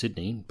go to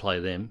Sydney and play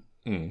them.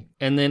 Mm.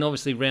 And then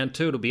obviously round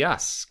 2 it'll be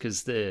us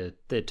because they're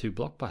two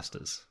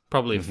blockbusters.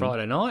 Probably a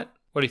Friday night.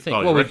 What do you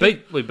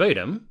think? We beat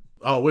them.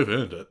 Oh, we've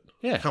earned it.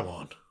 Yeah. Come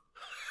on.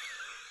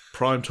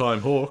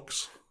 Primetime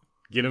Hawks.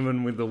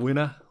 Ginnivan with the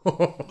winner.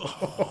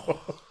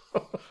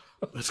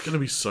 It's going to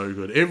be so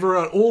good.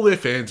 Everyone, all their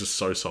fans are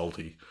so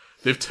salty.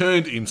 They've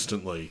turned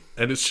instantly,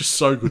 and it's just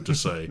so good to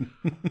see.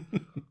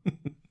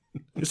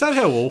 Is that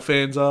how all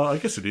fans are? I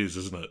guess it is,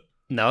 isn't it?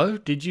 No.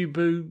 Did you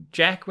boo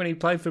Jack when he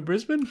played for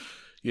Brisbane?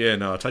 Yeah,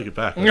 no, I take it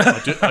back.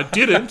 I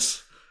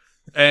didn't,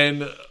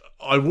 and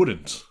I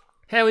wouldn't.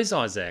 How is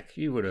Isaac?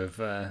 You would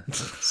have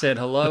said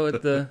hello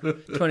at the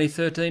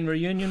 2013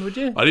 reunion, would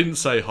you? I didn't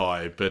say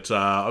hi, but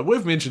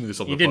we've mentioned this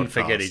on the podcast. You didn't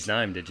forget his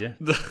name, did you?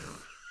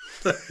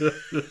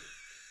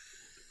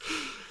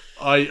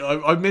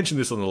 I mentioned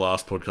this on the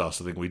last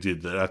podcast I think we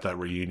did, that at that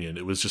reunion,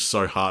 it was just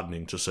so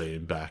heartening to see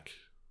him back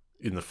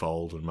in the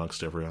fold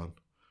amongst everyone.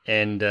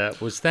 And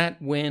was that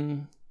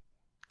when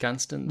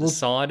Gunston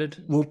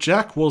decided? Well,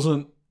 Jack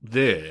wasn't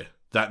there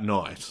that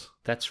night.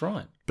 That's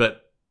right.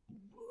 But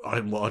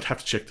I'd have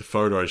to check the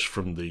photos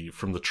from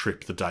the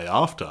trip the day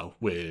after,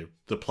 where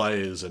the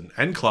players and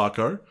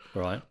Clarko,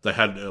 Right. they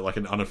had like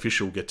an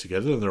unofficial get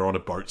together and they're on a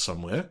boat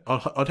somewhere.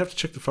 I'd have to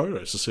check the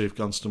photos to see if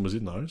Gunston was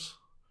in those.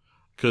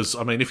 Because,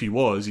 I mean, if he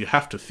was, you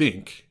have to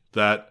think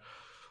that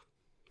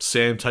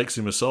Sam takes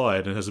him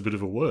aside and has a bit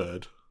of a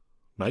word.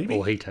 Maybe.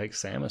 Or he takes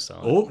Sam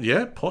aside. Or,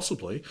 yeah,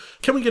 possibly.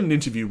 Can we get an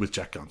interview with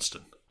Jack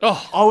Gunston?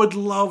 Oh, I would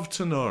love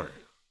to know.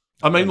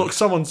 I mean, look,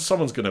 someone's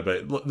going to be...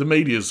 Look, the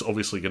media's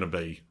obviously going to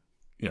be,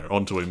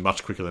 onto him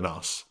much quicker than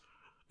us.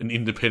 An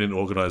independent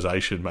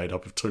organisation made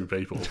up of two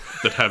people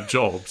that have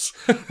jobs,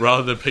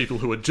 rather than people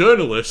who are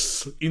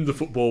journalists in the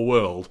football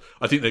world.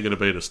 I think they're going to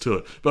beat us to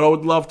it. But I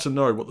would love to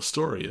know what the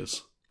story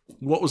is.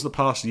 What was the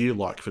past year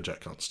like for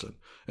Jack Gunston?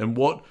 And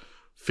what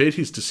fed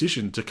his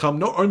decision to come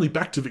not only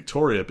back to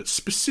Victoria, but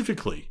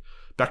specifically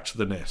back to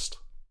the Nest?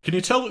 Can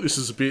you tell that this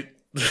is a bit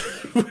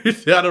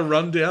without a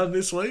rundown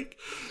this week?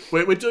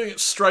 We're doing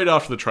it straight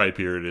after the trade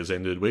period has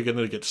ended. We're going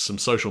to get to some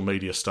social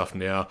media stuff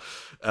now.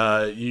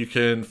 You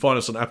can find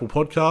us on Apple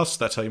Podcasts.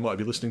 That's how you might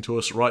be listening to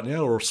us right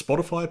now, or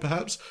Spotify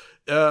perhaps.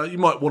 You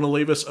might want to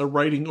leave us a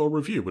rating or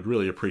review. We'd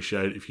really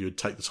appreciate it if you would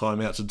take the time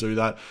out to do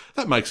that.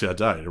 That makes our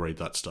day to read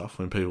that stuff.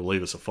 When people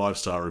leave us a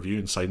 5-star review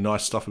and say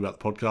nice stuff about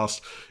the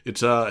podcast, it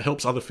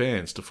helps other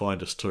fans to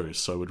find us too.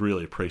 So we'd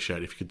really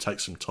appreciate it if you could take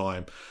some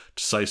time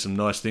to say some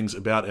nice things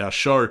about our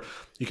show.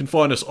 You can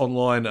find us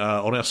online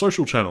on our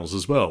social channels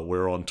as well.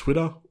 We're on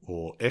Twitter,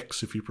 or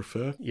X if you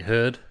prefer. you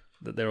heard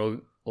that they're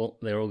all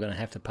going to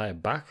have to pay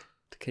 $1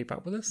 to keep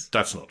up with us?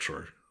 That's not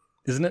true.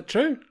 Isn't it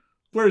true?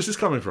 Where is this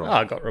coming from? Oh,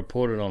 I got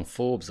reported on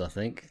Forbes, I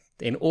think.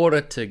 In order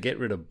to get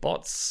rid of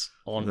bots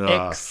on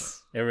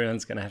X,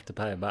 everyone's going to have to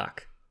pay $1.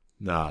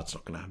 Nah, it's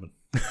not going to happen.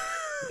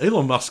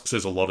 Elon Musk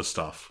says a lot of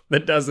stuff.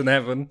 That doesn't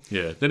happen.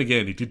 Yeah. Then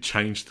again, he did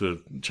change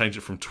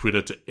it from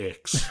Twitter to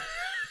X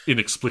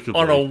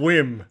inexplicably. On a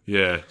whim.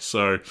 Yeah.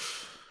 So,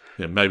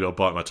 yeah, maybe I'll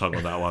bite my tongue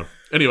on that one.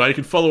 Anyway, you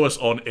can follow us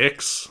on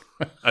X,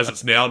 as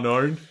it's now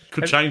known.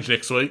 Could change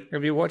next week.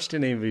 Have you watched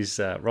any of his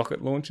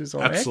rocket launches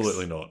on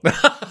Absolutely not. X?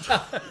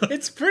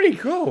 It's pretty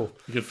cool.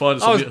 You can find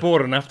us. I was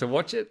bored enough to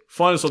watch it.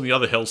 Find us on the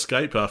other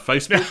hellscape,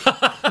 Facebook.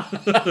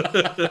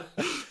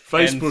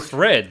 Facebook, And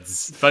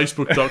Threads.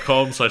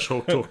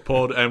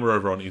 Facebook.com/HawkTalkPod, and we're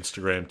over on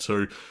Instagram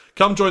too.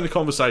 Come join the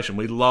conversation.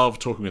 We love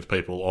talking with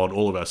people on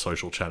all of our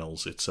social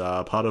channels. It's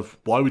part of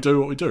why we do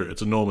what we do.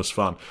 It's enormous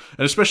fun.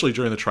 And especially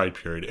during the trade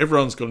period.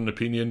 Everyone's got an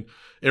opinion.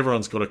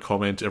 Everyone's got a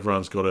comment.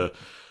 Everyone's got a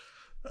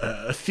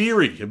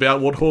theory about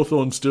what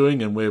Hawthorn's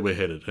doing and where we're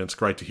headed. And it's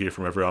great to hear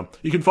from everyone.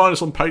 You can find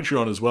us on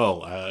Patreon as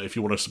well. If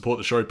you want to support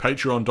the show,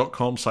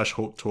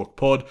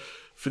 patreon.com/HawkTalkPod.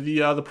 For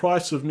the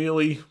price of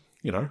merely,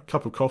 a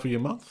cup of coffee a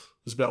month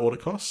is about what it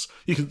costs.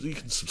 You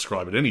can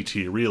subscribe at any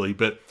tier, really,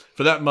 but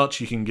for that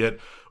much, you can get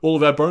all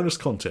of our bonus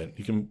content.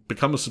 You can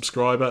become a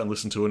subscriber and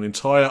listen to an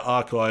entire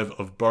archive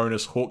of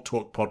bonus Hawk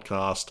Talk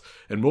podcast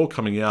and more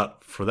coming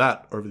out for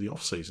that over the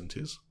off-season,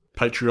 Tiz.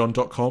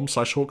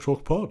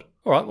 Patreon.com/HawkTalkPod.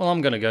 All right, well, I'm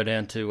going to go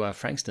down to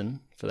Frankston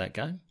for that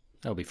game.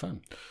 That'll be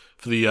fun.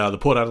 For the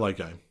Port Adelaide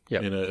game.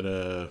 Yep.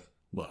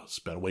 It's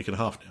about a week and a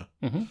half now.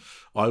 Mm-hmm.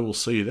 I will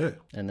see you there.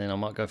 And then I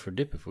might go for a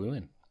dip if we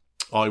win.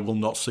 I will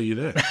not see you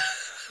there.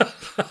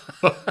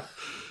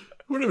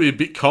 Wouldn't it be a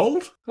bit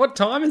cold? What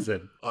time is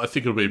it? I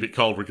think it'll be a bit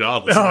cold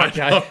regardless. Oh, mate.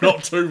 okay. I'm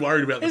not too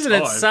worried about the Isn't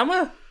time. it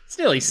summer? It's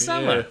nearly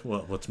summer. Yeah,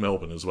 well, it's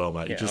Melbourne as well,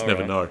 mate. You just all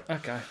never right. know.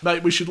 Okay.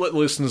 Mate, we should let the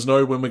listeners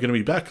know when we're going to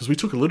be back, because we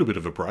took a little bit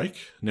of a break.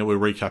 Now we're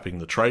recapping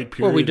the trade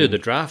period. Well, we do the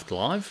draft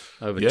live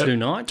over 2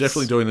 nights.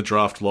 Definitely doing the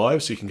draft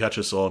live, so you can catch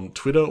us on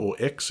Twitter or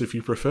X if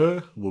you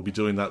prefer. We'll be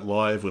doing that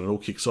live when it all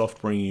kicks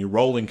off, bringing you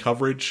rolling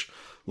coverage.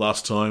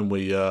 Last time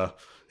we had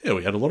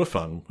a lot of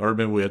fun. I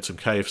remember we had some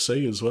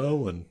KFC as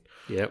well, and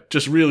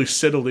just really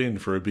settled in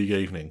for a big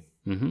evening.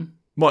 Mm-hmm.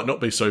 Might not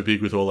be so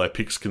big with all our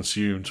picks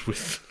consumed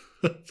with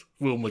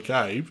Will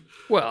McCabe.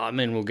 Well, I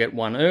mean, we'll get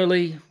one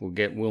early. We'll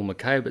get Will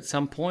McCabe at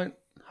some point,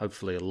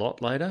 hopefully a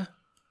lot later,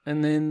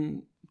 and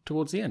then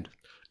towards the end.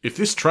 If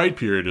this trade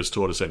period has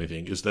taught us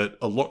anything, is that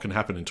a lot can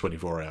happen in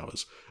 24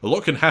 hours. A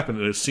lot can happen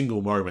in a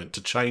single moment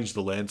to change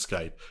the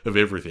landscape of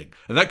everything.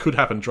 And that could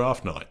happen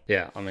draft night.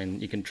 Yeah, I mean,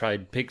 you can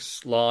trade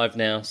picks live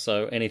now,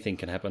 so anything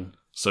can happen.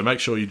 So make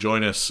sure you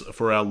join us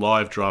for our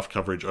live draft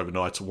coverage over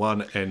nights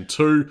 1 and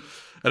 2.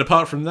 And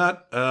apart from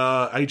that,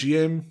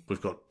 AGM,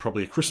 we've got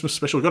probably a Christmas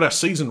special. We've got our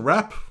season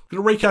wrap.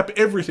 We're going to recap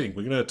everything.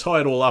 We're going to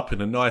tie it all up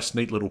in a nice,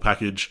 neat little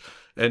package.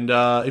 And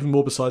even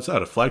more besides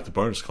that, I flagged the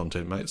bonus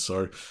content, mate.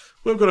 So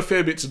we've got a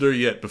fair bit to do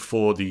yet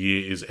before the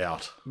year is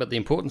out. But the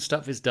important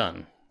stuff is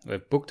done.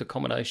 We've booked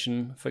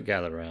accommodation for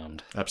Gather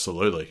Round.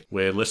 Absolutely.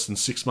 We're less than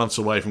 6 months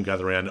away from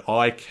Gather Round.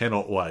 I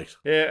cannot wait.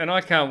 Yeah, and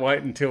I can't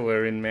wait until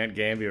we're in Mount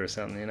Gambier or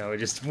something. We're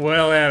just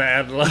well out of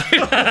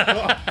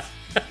Adelaide.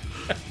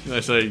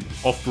 They say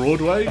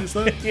off-Broadway, is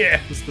that?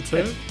 Yeah. Is the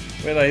term?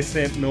 Where they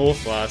sent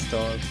north last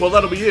time. Well,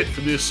 that'll be it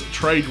for this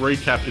trade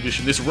recap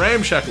edition, this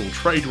ramshackle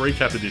trade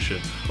recap edition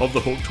of the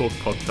Hawk Talk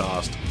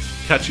podcast.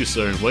 Catch you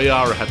soon. We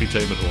are a happy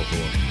team at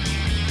Hawthorn.